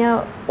എന്ന് പറഞ്ഞാൽ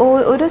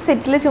ഒരു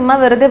സെറ്റിൽ ചുമ്മാ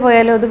വെറുതെ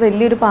പോയാലും അത്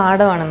വലിയൊരു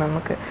പാഠമാണ്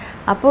നമുക്ക്.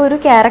 അപ്പോൾ ഒരു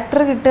ക്യാരക്ടർ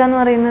കിട്ടുക എന്ന്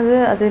പറയുന്നത്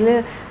അതിൽ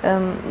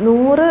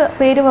 100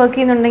 പേര് വർക്ക്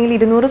ചെയ്യുന്നുണ്ടെങ്കിൽ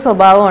 200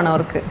 സ്വഭാവമാണ്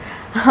അവർക്ക്.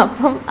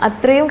 അപ്പം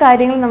അത്രയും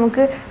കാര്യങ്ങൾ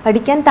നമുക്ക്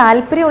പഠിക്കാൻ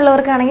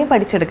താല്പര്യമുള്ളവർക്കാണെങ്കിൽ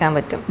പഠിച്ചെടുക്കാൻ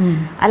പറ്റും.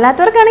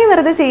 അല്ലാത്തവർക്കാണെങ്കിൽ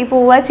വെറുതെ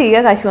പോവുക,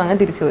 ചെയ്യുക, കാശ് വാങ്ങാൻ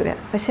തിരിച്ചു പോരുക.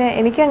 പക്ഷെ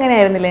എനിക്ക് അങ്ങനെ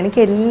ആയിരുന്നില്ല.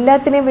 എനിക്ക്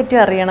എല്ലാത്തിനെയും പറ്റി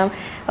അറിയണം.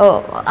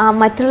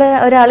 മറ്റുള്ള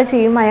ഒരാൾ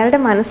ചെയ്യുമ്പോൾ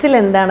അയാളുടെ മനസ്സിൽ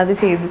എന്താണ് അത്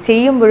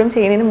ചെയ്യുമ്പോഴും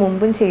ചെയ്യുന്നതിന്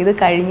മുമ്പും ചെയ്ത്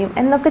കഴിഞ്ഞും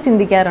എന്നൊക്കെ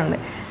ചിന്തിക്കാറുണ്ട്.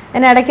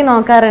 ഞാൻ ഇടയ്ക്ക്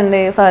നോക്കാറുണ്ട്.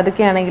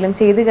 ഫാദുക്കെ ആണെങ്കിലും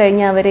ചെയ്ത്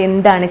കഴിഞ്ഞാൽ അവർ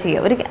എന്താണ്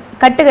ചെയ്യുക, ഒരു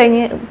കട്ട്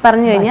കഴിഞ്ഞ്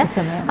പറഞ്ഞു കഴിഞ്ഞാൽ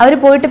അവർ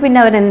പോയിട്ട് പിന്നെ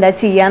അവരെന്താ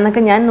ചെയ്യുക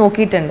എന്നൊക്കെ ഞാൻ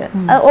നോക്കിയിട്ടുണ്ട്.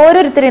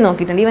 ഓരോരുത്തരെയും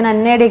നോക്കിയിട്ടുണ്ട്. ഈവൻ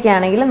അന്നയുടെയൊക്കെ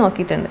ആണെങ്കിലും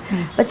നോക്കിയിട്ടുണ്ട്.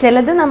 അപ്പം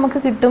ചിലത് നമുക്ക്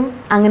കിട്ടും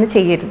അങ്ങനെ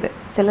ചെയ്യരുത്,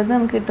 ചിലത്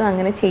നമുക്ക് കിട്ടും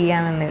അങ്ങനെ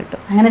ചെയ്യാമെന്ന് കിട്ടും.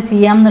 അങ്ങനെ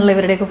ചെയ്യാം എന്നുള്ള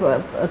ഇവരുടെയൊക്കെ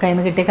കയ്യിൽ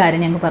നിന്ന് കിട്ടിയ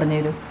കാര്യം ഞങ്ങൾക്ക് പറഞ്ഞു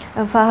തരും.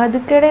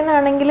 ഫഹദുക്കയുടെ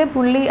നിന്നാണെങ്കിൽ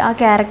പുള്ളി ആ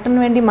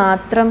ക്യാരക്ടറിന് വേണ്ടി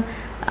മാത്രം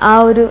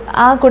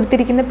ആ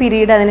കൊടുത്തിരിക്കുന്ന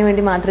പീരീഡ് അതിനു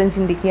വേണ്ടി മാത്രം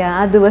ചിന്തിക്കുക,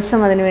 ആ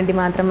ദിവസം അതിനു വേണ്ടി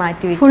മാത്രം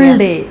മാറ്റി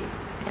വയ്ക്കുക.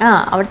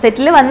 അവിടെ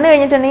സെറ്റിൽ വന്നു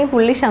കഴിഞ്ഞിട്ടുണ്ടെങ്കിൽ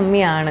പുള്ളി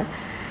ഷമ്മിയാണ്.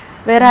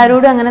 വേറെ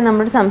ആരോടും അങ്ങനെ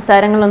നമ്മുടെ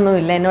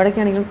സംസാരങ്ങളൊന്നുമില്ല. എന്നോടൊക്കെ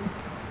ആണെങ്കിലും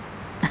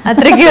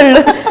അത്രയ്ക്കേ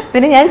ഉള്ളൂ.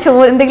 പിന്നെ ഞാൻ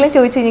എന്തെങ്കിലും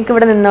ചോദിച്ചു എനിക്ക്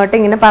ഇവിടെ നിന്നോട്ടെ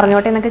ഇങ്ങനെ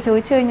പറഞ്ഞോട്ടെ എന്നൊക്കെ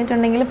ചോദിച്ചു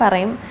കഴിഞ്ഞിട്ടുണ്ടെങ്കിൽ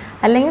പറയും.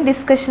 അല്ലെങ്കിൽ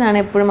ഡിസ്കഷനാണ്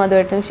എപ്പോഴും.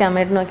 അതുമായിട്ടും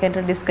ഷ്യാമേട്ടനും ഒക്കെ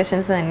ആയിട്ട്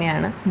ഡിസ്കഷൻസ്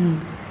തന്നെയാണ്.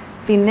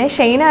 പിന്നെ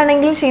ഷെയ്ൻ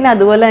ആണെങ്കിൽ ഷെയ്ൻ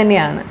അതുപോലെ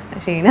തന്നെയാണ്.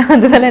 ഷെയ്ൻ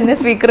അതുപോലെ തന്നെ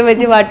സ്പീക്കർ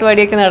വെച്ച്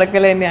പാട്ടുപാടിയൊക്കെ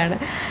നടക്കൽ തന്നെയാണ്.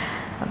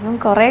 അപ്പം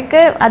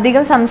കുറേയൊക്കെ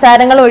അധികം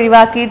സംസാരങ്ങൾ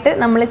ഒഴിവാക്കിയിട്ട്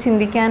നമ്മൾ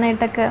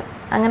ചിന്തിക്കാനായിട്ടൊക്കെ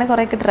അങ്ങനെ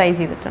കുറേയൊക്കെ ട്രൈ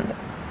ചെയ്തിട്ടുണ്ട്.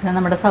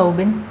 നമ്മുടെ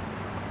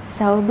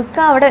സൗബിക്ക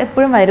അവിടെ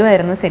എപ്പോഴും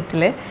വരുമായിരുന്നു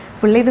സെറ്റിൽ.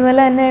 പുള്ളി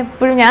ഇതുപോലെ തന്നെ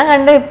എപ്പോഴും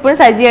ഞാൻ എപ്പോഴും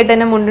സജിയായിട്ട്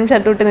തന്നെ മുണ്ടും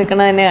ഷർട്ടും ഇട്ട്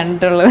നിൽക്കണത് തന്നെ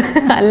കണ്ടിട്ടുള്ളത്.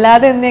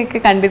 അല്ലാതെ എന്നെയൊക്കെ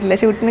കണ്ടിട്ടില്ല.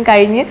 ഷൂട്ടിന്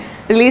കഴിഞ്ഞ്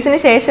റിലീസിന്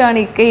ശേഷമാണ്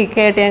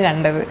ഇക്കയായിട്ട് ഞാൻ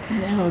കണ്ടത്.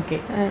 ഓക്കെ.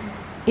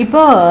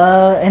 ഇപ്പോൾ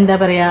എന്താ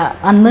പറയുക,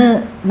 അന്ന്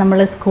നമ്മൾ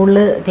സ്കൂളിൽ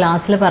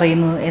ക്ലാസ്സിൽ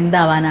പറയുന്നു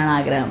എന്താവാനാണ്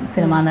ആഗ്രഹം,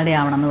 സിനിമാ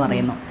നടിയാവണം എന്ന്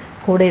പറയുന്നു.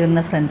 കൂടെ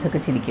ഇരുന്ന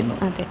ഫ്രണ്ട്സൊക്കെ ചിരിക്കുന്നു.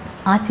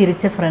 ആ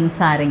ചിരിച്ച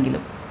ഫ്രണ്ട്സ്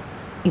ആരെങ്കിലും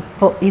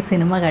ഇപ്പോൾ ഈ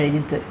സിനിമ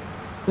കഴിഞ്ഞിട്ട്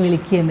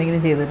വിളിക്കുക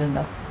എന്തെങ്കിലും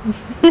ചെയ്തിട്ടുണ്ടോ?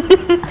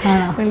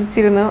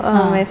 വിളിച്ചിരുന്നു,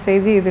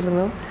 മെസ്സേജ്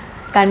ചെയ്തിരുന്നു,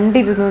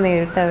 കണ്ടിരുന്നു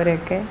നേരിട്ട്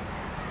അവരെയൊക്കെ.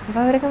 അപ്പോൾ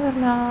അവരൊക്കെ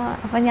പറഞ്ഞു.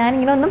 അപ്പം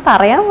ഞാനിങ്ങനെ ഒന്നും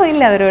പറയാൻ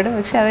പോയില്ല അവരോട്.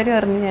 പക്ഷെ അവർ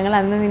പറഞ്ഞു ഞങ്ങൾ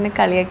അന്ന് നിന്നെ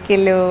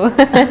കളിയാക്കിയല്ലോ.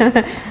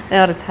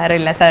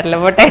 സാറില്ല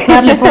പോട്ടെ.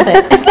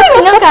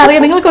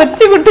 നിങ്ങൾ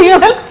കൊച്ചു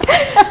കുട്ടികൾ.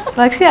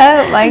 പക്ഷെ അത്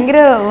ഭയങ്കര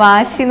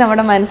വാശി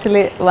നമ്മുടെ മനസ്സിൽ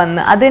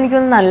വന്ന്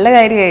അതെനിക്കൊന്ന് നല്ല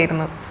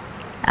കാര്യമായിരുന്നു.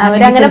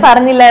 അവരങ്ങനെ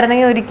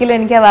പറഞ്ഞില്ലായിരുന്നെങ്കിൽ ഒരിക്കലും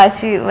എനിക്ക് ആ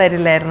വാശി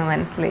വരില്ലായിരുന്നു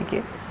മനസ്സിലേക്ക്.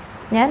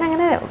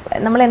 ഞാനങ്ങനെ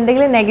നമ്മൾ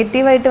എന്തെങ്കിലും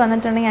നെഗറ്റീവായിട്ട്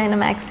വന്നിട്ടുണ്ടെങ്കിൽ അതിനെ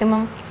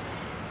മാക്സിമം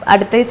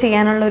അടുത്ത്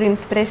ചെയ്യാനുള്ള ഒരു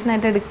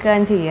ഇൻസ്പിറേഷനായിട്ട്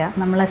എടുക്കുകയും ചെയ്യുക.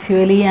 നമ്മളെ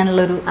ഫ്യൂൽ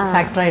ചെയ്യാനുള്ളൊരു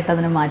ഫാക്ടറായിട്ട്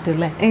അതിനെ മാറ്റും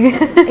അല്ലേ?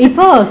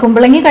 ഇപ്പോൾ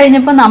കുമ്പളങ്ങി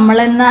കഴിഞ്ഞപ്പോൾ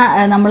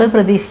നമ്മൾ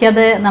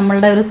പ്രതീക്ഷിക്കാതെ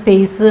നമ്മളുടെ ഒരു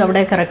സ്പേസ്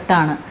അവിടെ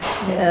കറക്റ്റാണ്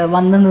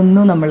വന്ന്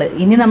നിന്നു.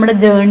 ഇനി നമ്മുടെ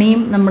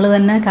ജേർണിയും നമ്മൾ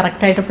തന്നെ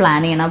കറക്റ്റായിട്ട്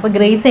പ്ലാൻ ചെയ്യണം. അപ്പോൾ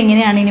ഗ്രേസ്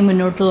എങ്ങനെയാണ് ഇനി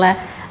മുന്നോട്ടുള്ള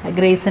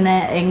ഗ്രേസിനെ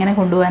എങ്ങനെ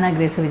കൊണ്ടുപോകാനാണ്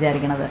ഗ്രേസ്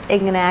വിചാരിക്കണത്?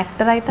 എങ്ങനെ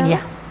ആക്ടറായിട്ടാണ്?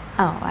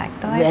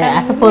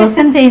 ആസ് എ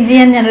പേഴ്സൺ ചേഞ്ച്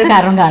ചെയ്യാൻ ഞാനൊരു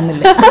കാരണം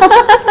കാണുന്നില്ല.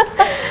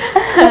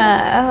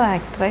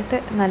 ആക്ടറായിട്ട്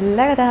നല്ല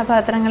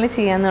കഥാപാത്രങ്ങൾ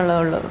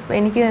ചെയ്യാന്നുള്ളതുള്ളൂ.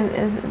 എനിക്ക്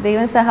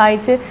ദൈവം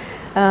സഹായിച്ച്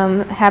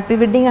ഹാപ്പി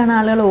വെഡ്ഡിങ് ആണ്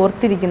ആളുകൾ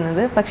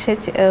ഓർത്തിരിക്കുന്നത്. പക്ഷെ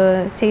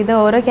ചെയ്ത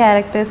ഓരോ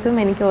ക്യാരക്ടേഴ്സും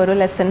എനിക്ക് ഓരോ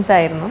ലെസൺസ്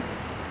ആയിരുന്നു.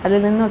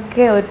 അതിൽ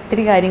നിന്നൊക്കെ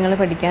ഒത്തിരി കാര്യങ്ങൾ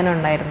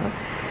പഠിക്കാനുണ്ടായിരുന്നു.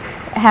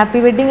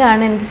 ഹാപ്പി വെഡ്ഡിങ്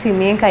ആണ് എനിക്ക്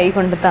സിമിയെ കൈ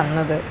കൊണ്ട്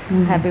തന്നത്.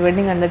 ഹാപ്പി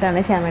വെഡ്ഡിങ്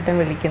കണ്ടിട്ടാണ് ശ്യാമേട്ടൻ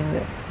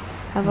വിളിക്കുന്നത്.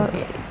 അപ്പോൾ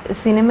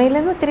സിനിമയിൽ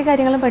നിന്ന് ഒത്തിരി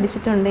കാര്യങ്ങൾ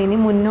പഠിച്ചിട്ടുണ്ട്. ഇനി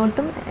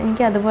മുന്നോട്ടും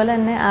എനിക്ക് അതുപോലെ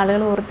തന്നെ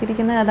ആളുകൾ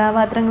ഓർത്തിരിക്കുന്ന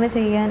കഥാപാത്രങ്ങൾ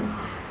ചെയ്യാൻ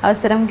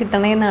അവസരം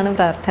കിട്ടണേ എന്നാണ്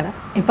പ്രാർത്ഥന.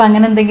 ഇപ്പം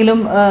അങ്ങനെ എന്തെങ്കിലും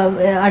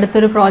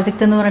അടുത്തൊരു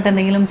പ്രോജക്റ്റ് എന്ന് പറഞ്ഞിട്ട്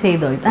എന്തെങ്കിലും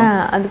ചെയ്തോ?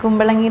 അത്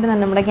കുമ്പളങ്ങിയിൽ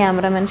നമ്മുടെ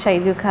cameraman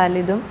Shaiju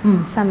ഖാലിദും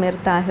Sameer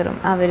താഹിറും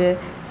our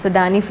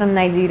Sudani from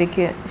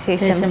നൈജീരിയക്ക്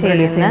ശേഷം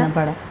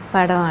ചെയ്യുന്ന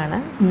പടമാണ്.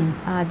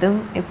 അതും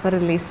ഇപ്പോൾ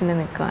റിലീസിന്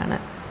നിൽക്കുവാണ്.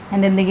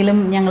 എന്തെങ്കിലും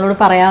ഞങ്ങളോട്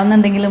പറയാവുന്ന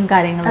എന്തെങ്കിലും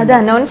കാര്യങ്ങൾ? അത്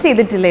അനൗൺസ്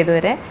ചെയ്തിട്ടില്ല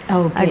ഇതുവരെ.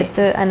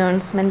 അടുത്ത്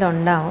അനൗൺസ്മെന്റ്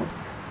ഉണ്ടാവും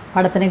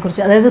പടത്തിനെ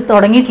കുറിച്ച്. അതായത്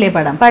തുടങ്ങിയിട്ടില്ലേ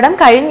പടം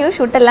കഴിഞ്ഞു,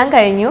 ഷൂട്ടെല്ലാം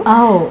കഴിഞ്ഞു.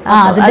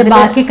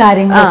 ബാക്കി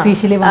കാര്യങ്ങൾ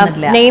ഒഫീഷ്യലി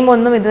വന്നിട്ടില്ല. നെയിം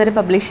ഒന്നും ഇതുവരെ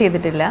പബ്ലിഷ്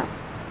ചെയ്തിട്ടില്ല.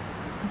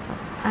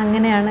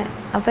 അങ്ങനെയാണ്.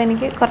 അപ്പോൾ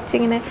എനിക്ക്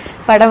കുറച്ചിങ്ങനെ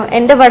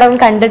എൻ്റെ പടം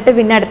കണ്ടിട്ട്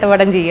പിന്നെ അടുത്ത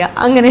പടം ചെയ്യുക,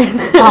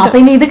 അങ്ങനെയാണ്.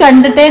 പിന്നെ ഇത്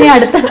കണ്ടിട്ടേ ഇനി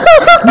അടുത്ത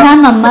ഞാൻ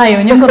നന്നായോ,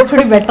 ഞാൻ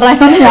കുറച്ചുകൂടി ബെറ്റർ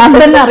ആയോ ഞാൻ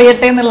തന്നെ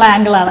അറിയട്ടെ എന്നുള്ള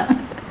ആംഗിളാണ്.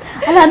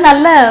 അല്ല,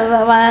 നല്ല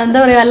എന്താ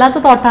പറയാ, വല്ലാത്ത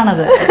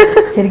തോട്ടാണത്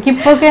ശരിക്കും.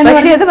 ഇപ്പൊ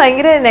പക്ഷെ അത്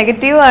ഭയങ്കര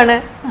നെഗറ്റീവാണ്.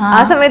 ആ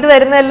സമയത്ത്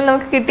വരുന്നതെല്ലാം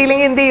നമുക്ക്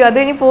കിട്ടിയില്ലെങ്കിൽ എന്ത് ചെയ്യും? അത്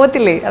കഴിഞ്ഞ്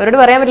പോകത്തില്ലേ? അവരോട്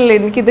പറയാൻ പറ്റില്ലേ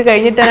എനിക്കിത്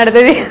കഴിഞ്ഞിട്ടാണ്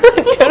അടുത്തത്.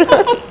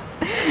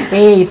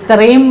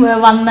 ഇത്രയും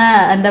വന്ന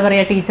എന്താ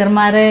പറയാ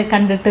ടീച്ചർമാരെ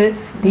കണ്ടിട്ട്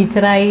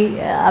ടീച്ചറായി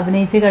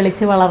അഭിനയിച്ച്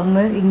കളിച്ച്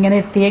വളർന്ന് ഇങ്ങനെ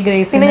എത്തിയ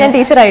ഗ്രേസ്. പിന്നെ ഞാൻ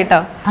ടീച്ചറായിട്ടോ.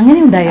 അങ്ങനെ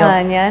ഉണ്ടായോ?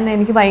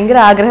 എനിക്ക് ഭയങ്കര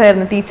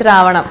ആഗ്രഹമായിരുന്നു ടീച്ചർ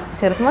ആവണം.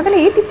 ചെറുപ്പം മുതൽ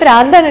ഈ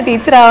ഭ്രാന്താണ്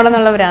ടീച്ചർ ആവണം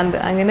എന്നുള്ള ഭ്രാന്ത്.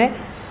 അങ്ങനെ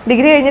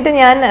ഡിഗ്രി കഴിഞ്ഞിട്ട്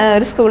ഞാൻ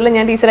ഒരു സ്കൂളിൽ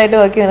ഞാൻ ടീച്ചറായിട്ട്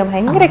വർക്ക് ചെയ്യുന്നത്.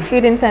 ഭയങ്കര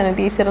എക്സ്പീരിയൻസ് ആണ്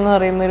ടീച്ചർ എന്ന്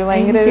പറയുന്ന ഒരു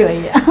ഭയങ്കര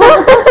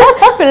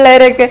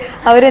പിള്ളേരൊക്കെ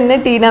അവരെന്നെ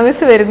ടീന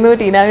മിസ് വരുന്നു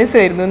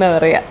എന്നാ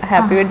പറയാ.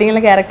 ഹാപ്പി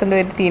വെഡിങ്ങിലെ ക്യാരക്ടറിന്റെ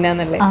പേര് ടീന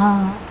എന്നല്ലേ.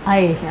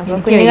 അപ്പൊ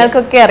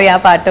കുഞ്ഞുങ്ങൾക്കൊക്കെ അറിയാം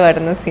ആ പാട്ട്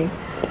പാടുന്ന സീൻ.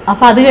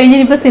 അപ്പൊ അത് കഴിഞ്ഞ്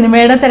ഇപ്പൊ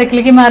സിനിമയുടെ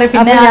തിരക്കിലേക്ക് മാറി.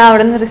 പിന്നെ ഞാൻ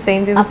അവിടെ നിന്ന് റിസൈൻ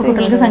ചെയ്തു. അപ്പൊ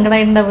കുട്ടികൾക്ക്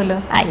സങ്കടമായിട്ടുണ്ടാവുമല്ലോ?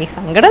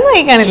 സങ്കടം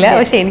വായിക്കാണില്ല,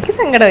 പക്ഷെ എനിക്ക്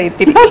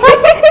സങ്കടമായിത്തിരി.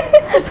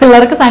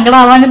 പിള്ളേർക്ക് സങ്കടം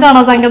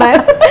ആവാഞ്ഞിട്ടാണോ സങ്കടം?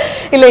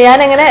 ഇല്ല, ഞാൻ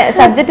അങ്ങനെ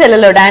സബ്ജക്റ്റ്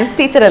അല്ലല്ലോ, ഡാൻസ്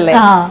ടീച്ചർ അല്ലേ.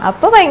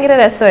 അപ്പൊ ഭയങ്കര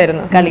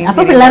രസമായിരുന്നു കളി.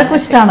 അപ്പൊ പിള്ളേർക്കും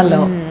ഇഷ്ടമാണല്ലോ,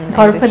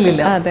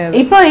 കുഴപ്പമില്ലല്ലോ.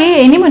 ഇപ്പൊ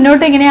ഇനി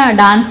മുന്നോട്ട് എങ്ങനെയാ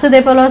ഡാൻസ്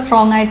ഇതേപോലെ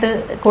സ്ട്രോങ് ആയിട്ട്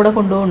കൂടെ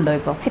കൊണ്ടുപോകുന്നുണ്ടോ?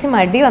 ഇപ്പൊ ഇച്ചിരി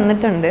മടി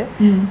വന്നിട്ടുണ്ട്,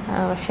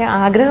 പക്ഷെ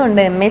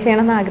ആഗ്രഹമുണ്ട്. MA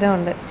ചെയ്യണമെന്ന്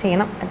ആഗ്രഹമുണ്ട്.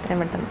 ചെയ്യണം എത്രയും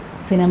പെട്ടെന്ന്.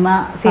 സിനിമ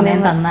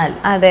തന്നാൽ.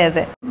 അതെ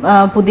അതെ.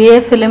 പുതിയ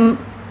ഫിലിം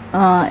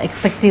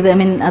എക്സ്പെക്ട് ചെയ്ത്,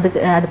 അത്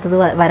അടുത്തത്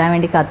വരാൻ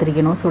വേണ്ടി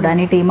കാത്തിരിക്കണു.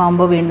 സുഡാനി ടീം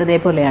ആകുമ്പോൾ വീണ്ടും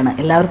ഇതേപോലെയാണ്,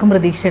 എല്ലാവർക്കും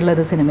പ്രതീക്ഷയുള്ള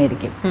ഒരു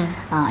സിനിമയായിരിക്കും.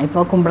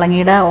 ഇപ്പോൾ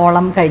കുമ്പളങ്ങിയുടെ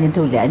ഓളം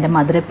കഴിഞ്ഞിട്ടുമില്ല, അതിന്റെ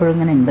മധുരം എപ്പോഴും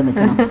ഇങ്ങനെ ഉണ്ട്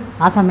നിൽക്കണം.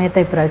 ആ സമയത്ത്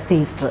ഇപ്രാവശ്യത്തെ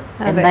ഈസ്റ്റർ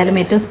എന്തായാലും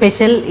ഏറ്റവും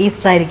സ്പെഷ്യൽ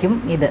ഈസ്റ്റർ ആയിരിക്കും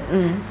ഇത്.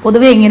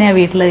 പൊതുവെ എങ്ങനെയാ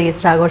വീട്ടില്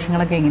ഈസ്റ്റർ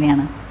ആഘോഷങ്ങളൊക്കെ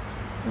എങ്ങനെയാണ്?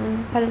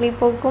 പള്ളിയിൽ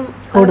പോക്കും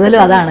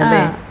കൂടുതലും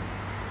അതാണല്ലേ.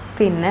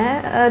 പിന്നെ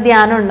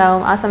ധ്യാനം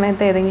ഉണ്ടാവും ആ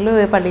സമയത്ത്, ഏതെങ്കിലും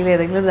പള്ളിയിൽ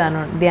ഏതെങ്കിലും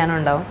ധ്യാനം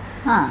ഉണ്ടാവും.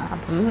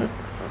 അപ്പം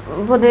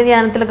പൊതുവെ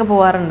ധ്യാനത്തിലൊക്കെ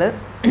പോവാറുണ്ട്.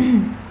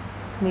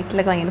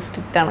 വീട്ടിലൊക്കെ ഭയങ്കര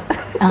സ്ട്രിക്റ്റ് ആണ്,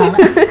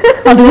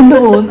 അതുകൊണ്ട്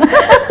പോകുന്നു.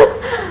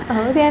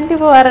 അപ്പോൾ ധ്യാനത്തിൽ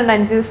പോവാറുണ്ട്.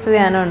 5 ദിവസത്തെ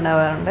ധ്യാനം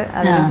ഉണ്ടാവാറുണ്ട്,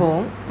 അതിന്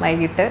പോവും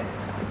വൈകിട്ട്.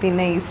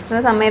 പിന്നെ ഈസ്റ്റർ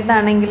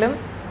സമയത്താണെങ്കിലും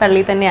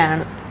പള്ളിയിൽ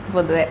തന്നെയാണ്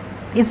പൊതുവെ.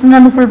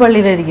 ഈസ്റ്ററിന് ഫുൾ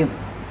പള്ളിയിലായിരിക്കും.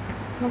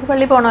 നമുക്ക്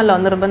പള്ളി പോകണമല്ലോ,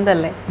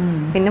 നിർബന്ധമല്ലേ.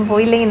 പിന്നെ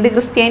പോയില്ലെങ്കിൽ എന്ത്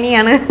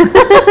ക്രിസ്ത്യാനിയാണ്.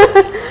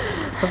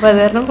 അപ്പോൾ അത്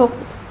കാരണം പോകും.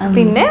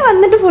 പിന്നെ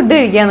വന്നിട്ട് ഫുഡ്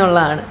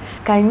കഴിക്കാന്നുള്ളതാണ്.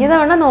 കഴിഞ്ഞ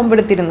തവണ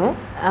നോമ്പെടുത്തിരുന്നു.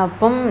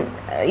 അപ്പം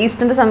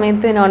ഈസ്റ്ററിന്റെ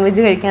സമയത്ത് നോൺ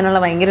വെജ് കഴിക്കാനുള്ള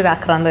ഭയങ്കര ഒരു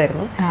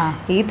ആക്രാന്തമായിരുന്നു.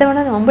 ഈ തവണ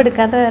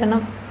നോമ്പെടുക്കാത്ത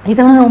കാരണം. ഈ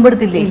തവണ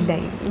നോമ്പെടുത്തില്ലേ? ഇല്ല,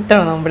 ഈ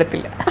തവണ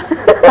നോമ്പെടുത്തില്ല.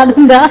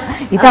 അതെന്താ?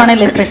 ഈ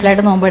തവണയല്ലേ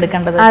സ്പെഷ്യലായിട്ട് നോമ്പ്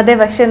എടുക്കേണ്ടത്? അതെ,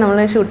 പക്ഷെ നമ്മൾ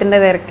ഷൂട്ടിന്റെ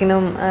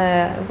തിരക്കിനും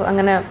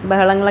അങ്ങനെ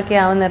ബഹളങ്ങളൊക്കെ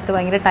ആവുന്ന നേരത്ത്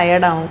ഭയങ്കര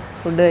ടയേർഡാവും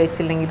ഫുഡ്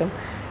കഴിച്ചില്ലെങ്കിലും.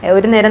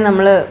 ഒരു നേരം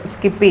നമ്മൾ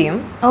സ്കിപ്പ് ചെയ്യും.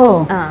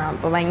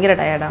 അപ്പൊ ഭയങ്കര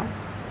ടയേർഡാവും.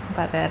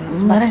 അപ്പൊ അത്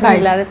കാരണം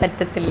ഇല്ലാതെ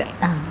പറ്റത്തില്ല.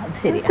 അത്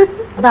ശരിയാ,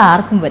 അത്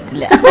ആർക്കും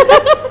പറ്റില്ല.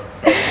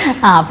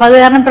 അപ്പൊ അത്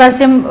കാരണം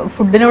പ്രാവശ്യം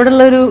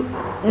ഫുഡിനോടുള്ള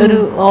ഒരു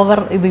ഓവർ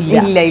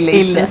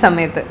ഇതില്ല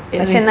സമയത്ത്.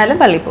 പക്ഷെ എന്നാലും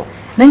പള്ളി പോകും.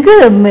 നിങ്ങക്ക്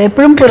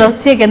എപ്പോഴും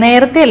പുലർച്ചെയൊക്കെ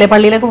നേരത്തെ അല്ലേ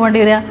പള്ളിയിലൊക്കെ പോകേണ്ടി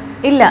വരിക?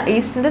 ഇല്ല,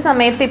 ഈസ്റ്ററിന്റെ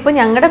സമയത്ത് ഇപ്പൊ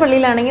ഞങ്ങളുടെ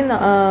പള്ളിയിലാണെങ്കിൽ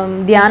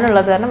ധ്യാനം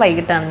ഉള്ളത് കാരണം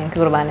വൈകിട്ടാണ് ഞങ്ങൾക്ക്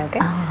കുർബാനയൊക്കെ.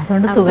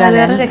 അതുകൊണ്ട്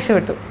സുഖം,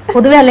 രക്ഷപ്പെട്ടു.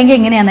 പൊതുവെ അല്ലെങ്കിൽ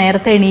എങ്ങനെയാ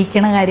നേരത്തെ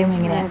എണീക്കണ കാര്യം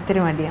എങ്ങനെയാ?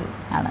 ഇത്തിരി മടിയാണ്.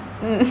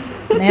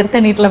 നേരത്തെ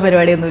എണീറ്റുള്ള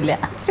പരിപാടിയൊന്നുമില്ല,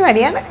 ഇത്തിരി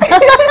മടിയാണ്.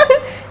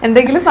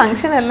 എന്തെങ്കിലും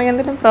ഫംഗ്ഷൻ അല്ലെങ്കിൽ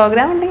എന്തെങ്കിലും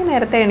പ്രോഗ്രാം ഉണ്ടെങ്കിൽ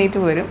നേരത്തെ എണീറ്റ്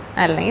പോരും,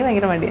 അല്ലെങ്കിൽ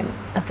ഭയങ്കര മടിയാണ്.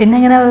 പിന്നെ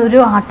ഇങ്ങനെ ഒരു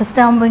ആർട്ടിസ്റ്റ്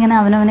ആകുമ്പോൾ ഇങ്ങനെ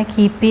അവനവനെ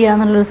കീപ്പ്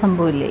ചെയ്യാന്നുള്ളൊരു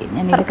സംഭവമില്ലേ?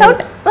 ഞാൻ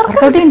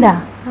വർക്കൗട്ട് ഉണ്ടാ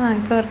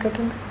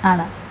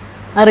ആണ്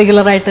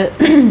റെഗുലറായിട്ട്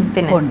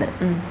പിന്നെ ഉണ്ട്.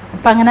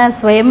 അപ്പം അങ്ങനെ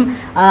സ്വയം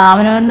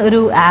അവനവൻ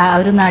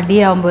ഒരു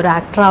നടിയാവുമ്പോൾ ഒരു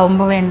ആക്ടർ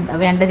ആവുമ്പോൾ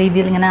വേണ്ട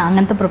രീതിയിൽ ഇങ്ങനെ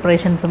അങ്ങനത്തെ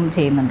പ്രിപ്പറേഷൻസും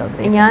ചെയ്യുന്നുണ്ടോ?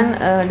 ഞാൻ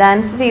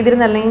ഡാൻസ്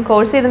ചെയ്തിരുന്ന അല്ലെങ്കിൽ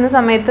കോഴ്സ് ചെയ്തിരുന്ന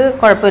സമയത്ത്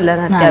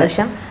കുഴപ്പമില്ലായിരുന്നു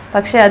അത്യാവശ്യം.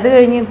 പക്ഷെ അത്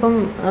കഴിഞ്ഞ് ഇപ്പം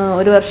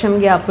 1 വർഷം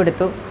ഗ്യാപ്പ്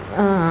എടുത്തു.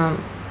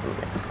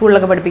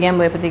 സ്കൂളിലൊക്കെ പഠിപ്പിക്കാൻ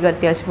പോയപ്പോഴത്തേക്കും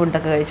അത്യാവശ്യം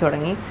ഫുഡൊക്കെ കഴിച്ചു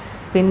തുടങ്ങി.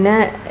 പിന്നെ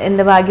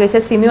എൻ്റെ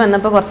ഭാഗ്യവശാൽ സിമി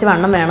വന്നപ്പോൾ കുറച്ച്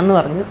വണ്ണം വേണമെന്ന്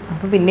പറഞ്ഞു.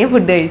 അപ്പോൾ പിന്നെയും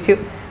ഫുഡ് കഴിച്ചു.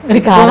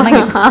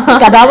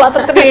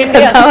 കഥാപാത്രത്തിന്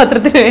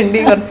വേണ്ടി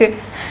കുറച്ച്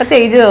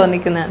ഏജ്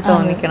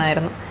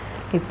തോന്നിക്കണമായിരുന്നു.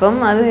 ഇപ്പം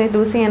അത്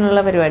ലൂസ്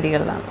ചെയ്യാനുള്ള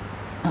പരിപാടികളിലാണ്.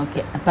 ഓക്കെ,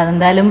 അപ്പം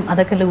അതെന്തായാലും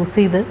അതൊക്കെ ലൂസ്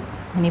ചെയ്ത്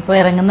ഇനിയിപ്പോൾ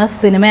ഇറങ്ങുന്ന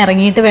സിനിമ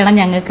ഇറങ്ങിയിട്ട് വേണം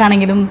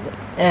ഞങ്ങൾക്കാണെങ്കിലും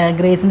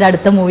ഗ്രേസിൻ്റെ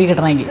അടുത്ത മൂവി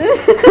കിട്ടണമെങ്കിൽ.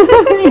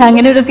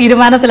 അങ്ങനെ ഒരു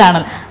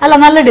തീരുമാനത്തിലാണല്ലോ. അല്ല,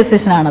 നല്ല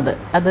ഡിസിഷനാണത്.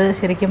 അത്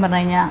ശരിക്കും പറഞ്ഞു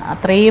കഴിഞ്ഞാൽ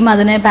അത്രയും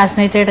അതിനെ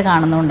പാഷനേറ്റ് ആയിട്ട്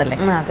കാണുന്നതുകൊണ്ടല്ലേ.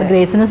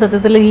 ഗ്രേസിന്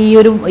സത്യത്തിൽ ഈ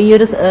ഒരു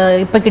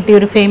ഇപ്പൊ കിട്ടിയ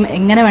ഒരു ഫെയിം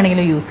എങ്ങനെ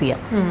വേണമെങ്കിലും യൂസ് ചെയ്യാം.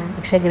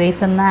 പക്ഷെ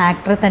ഗ്രേസ് എന്ന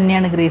ആക്ടറെ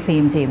തന്നെയാണ് ഗ്രേസ്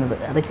എയിം ചെയ്യുന്നത്.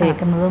 അത്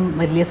കേൾക്കുന്നതും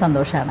വലിയ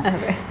സന്തോഷമാണ്.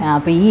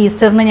 അപ്പോൾ ഈ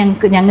ഈസ്റ്ററിന്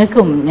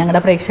ഞങ്ങൾക്കും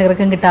ഞങ്ങളുടെ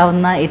പ്രേക്ഷകർക്കും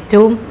കിട്ടാവുന്ന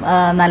ഏറ്റവും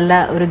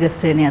നല്ല ഒരു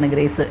ഗസ്റ്റ് തന്നെയാണ്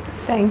ഗ്രേസ്.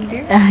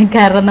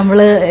 കാരണം നമ്മൾ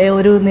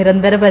ഒരു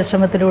നിരന്തര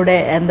പരിശ്രമത്തിലൂടെ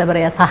എന്താ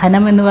പറയുക,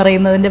 സഹനം എന്ന്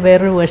പറയുന്നതിൻ്റെ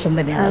വേറൊരു വേർഷൻ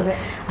തന്നെയാണ്.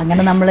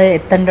 അങ്ങനെ നമ്മൾ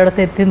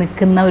എത്തേണ്ടിടത്ത് എത്തി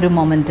നിൽക്കുന്ന ഒരു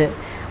മൊമെൻറ്റ്.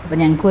 അപ്പോൾ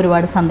ഞങ്ങൾക്ക്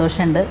ഒരുപാട്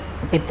സന്തോഷമുണ്ട്.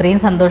 അപ്പോൾ ഇത്രയും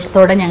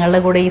സന്തോഷത്തോടെ ഞങ്ങളുടെ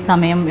കൂടെ ഈ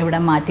സമയം ഇവിടെ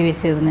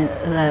മാറ്റിവെച്ചതിന്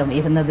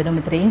ഇരുന്നതിനും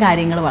ഇത്രയും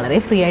കാര്യങ്ങൾ വളരെ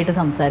ഫ്രീ ആയിട്ട്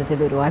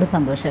സംസാരിച്ചത് ഒരുപാട്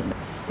സന്തോഷമുണ്ട്.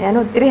 ഞാൻ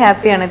ഒത്തിരി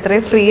ഹാപ്പിയാണ്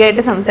ഇത്രയും ഫ്രീ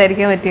ആയിട്ട്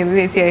സംസാരിക്കാൻ പറ്റിയത്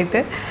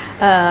ചേച്ചിയായിട്ട്.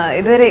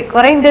 ഇതുവരെ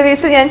കുറേ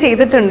ഇൻ്റർവ്യൂസ് ഞാൻ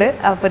ചെയ്തിട്ടുണ്ട്,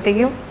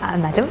 അപ്പോഴത്തേക്കും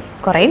എന്നാലും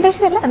കുറേ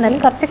ഇൻ്റർവ്യൂസ് അല്ല എന്നാലും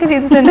കുറച്ചൊക്കെ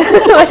ചെയ്തിട്ടുണ്ട്.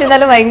 പക്ഷെ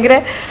എന്നാലും ഭയങ്കര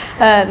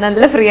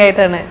നല്ല ഫ്രീ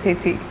ആയിട്ടാണ്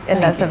ചേച്ചി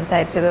എല്ലാം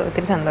സംസാരിച്ചത്.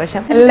 ഒത്തിരി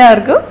സന്തോഷം.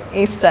 എല്ലാവർക്കും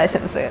ഈസ്റ്റർ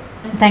ആശംസകൾ.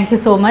 Thank you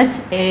so much.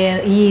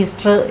 ഈ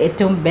ഈസ്റ്റർ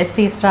ഏറ്റവും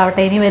ബെസ്റ്റ് ഈസ്റ്റർ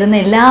ആവട്ടെ. ഇനി വരുന്ന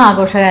എല്ലാ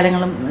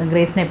ആഘോഷകാലങ്ങളും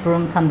ഗ്രേസിനെ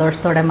എപ്പോഴും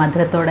സന്തോഷത്തോടെ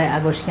മധുരത്തോടെ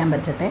ആഘോഷിക്കാൻ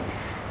പറ്റട്ടെ.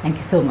 Thank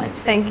you so much.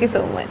 Thank you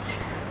so much.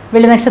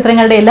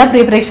 വെള്ളിനക്ഷത്രങ്ങളുടെ എല്ലാ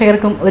പ്രിയ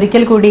പ്രേക്ഷകർക്കും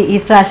ഒരിക്കൽ കൂടി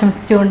ഈസ്റ്റർ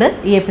ആശംസിച്ചുകൊണ്ട്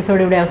ഈ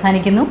എപ്പിസോഡ് ഇവിടെ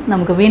അവസാനിക്കുന്നു.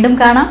 നമുക്ക് വീണ്ടും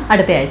കാണാം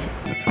അടുത്ത ആഴ്ച.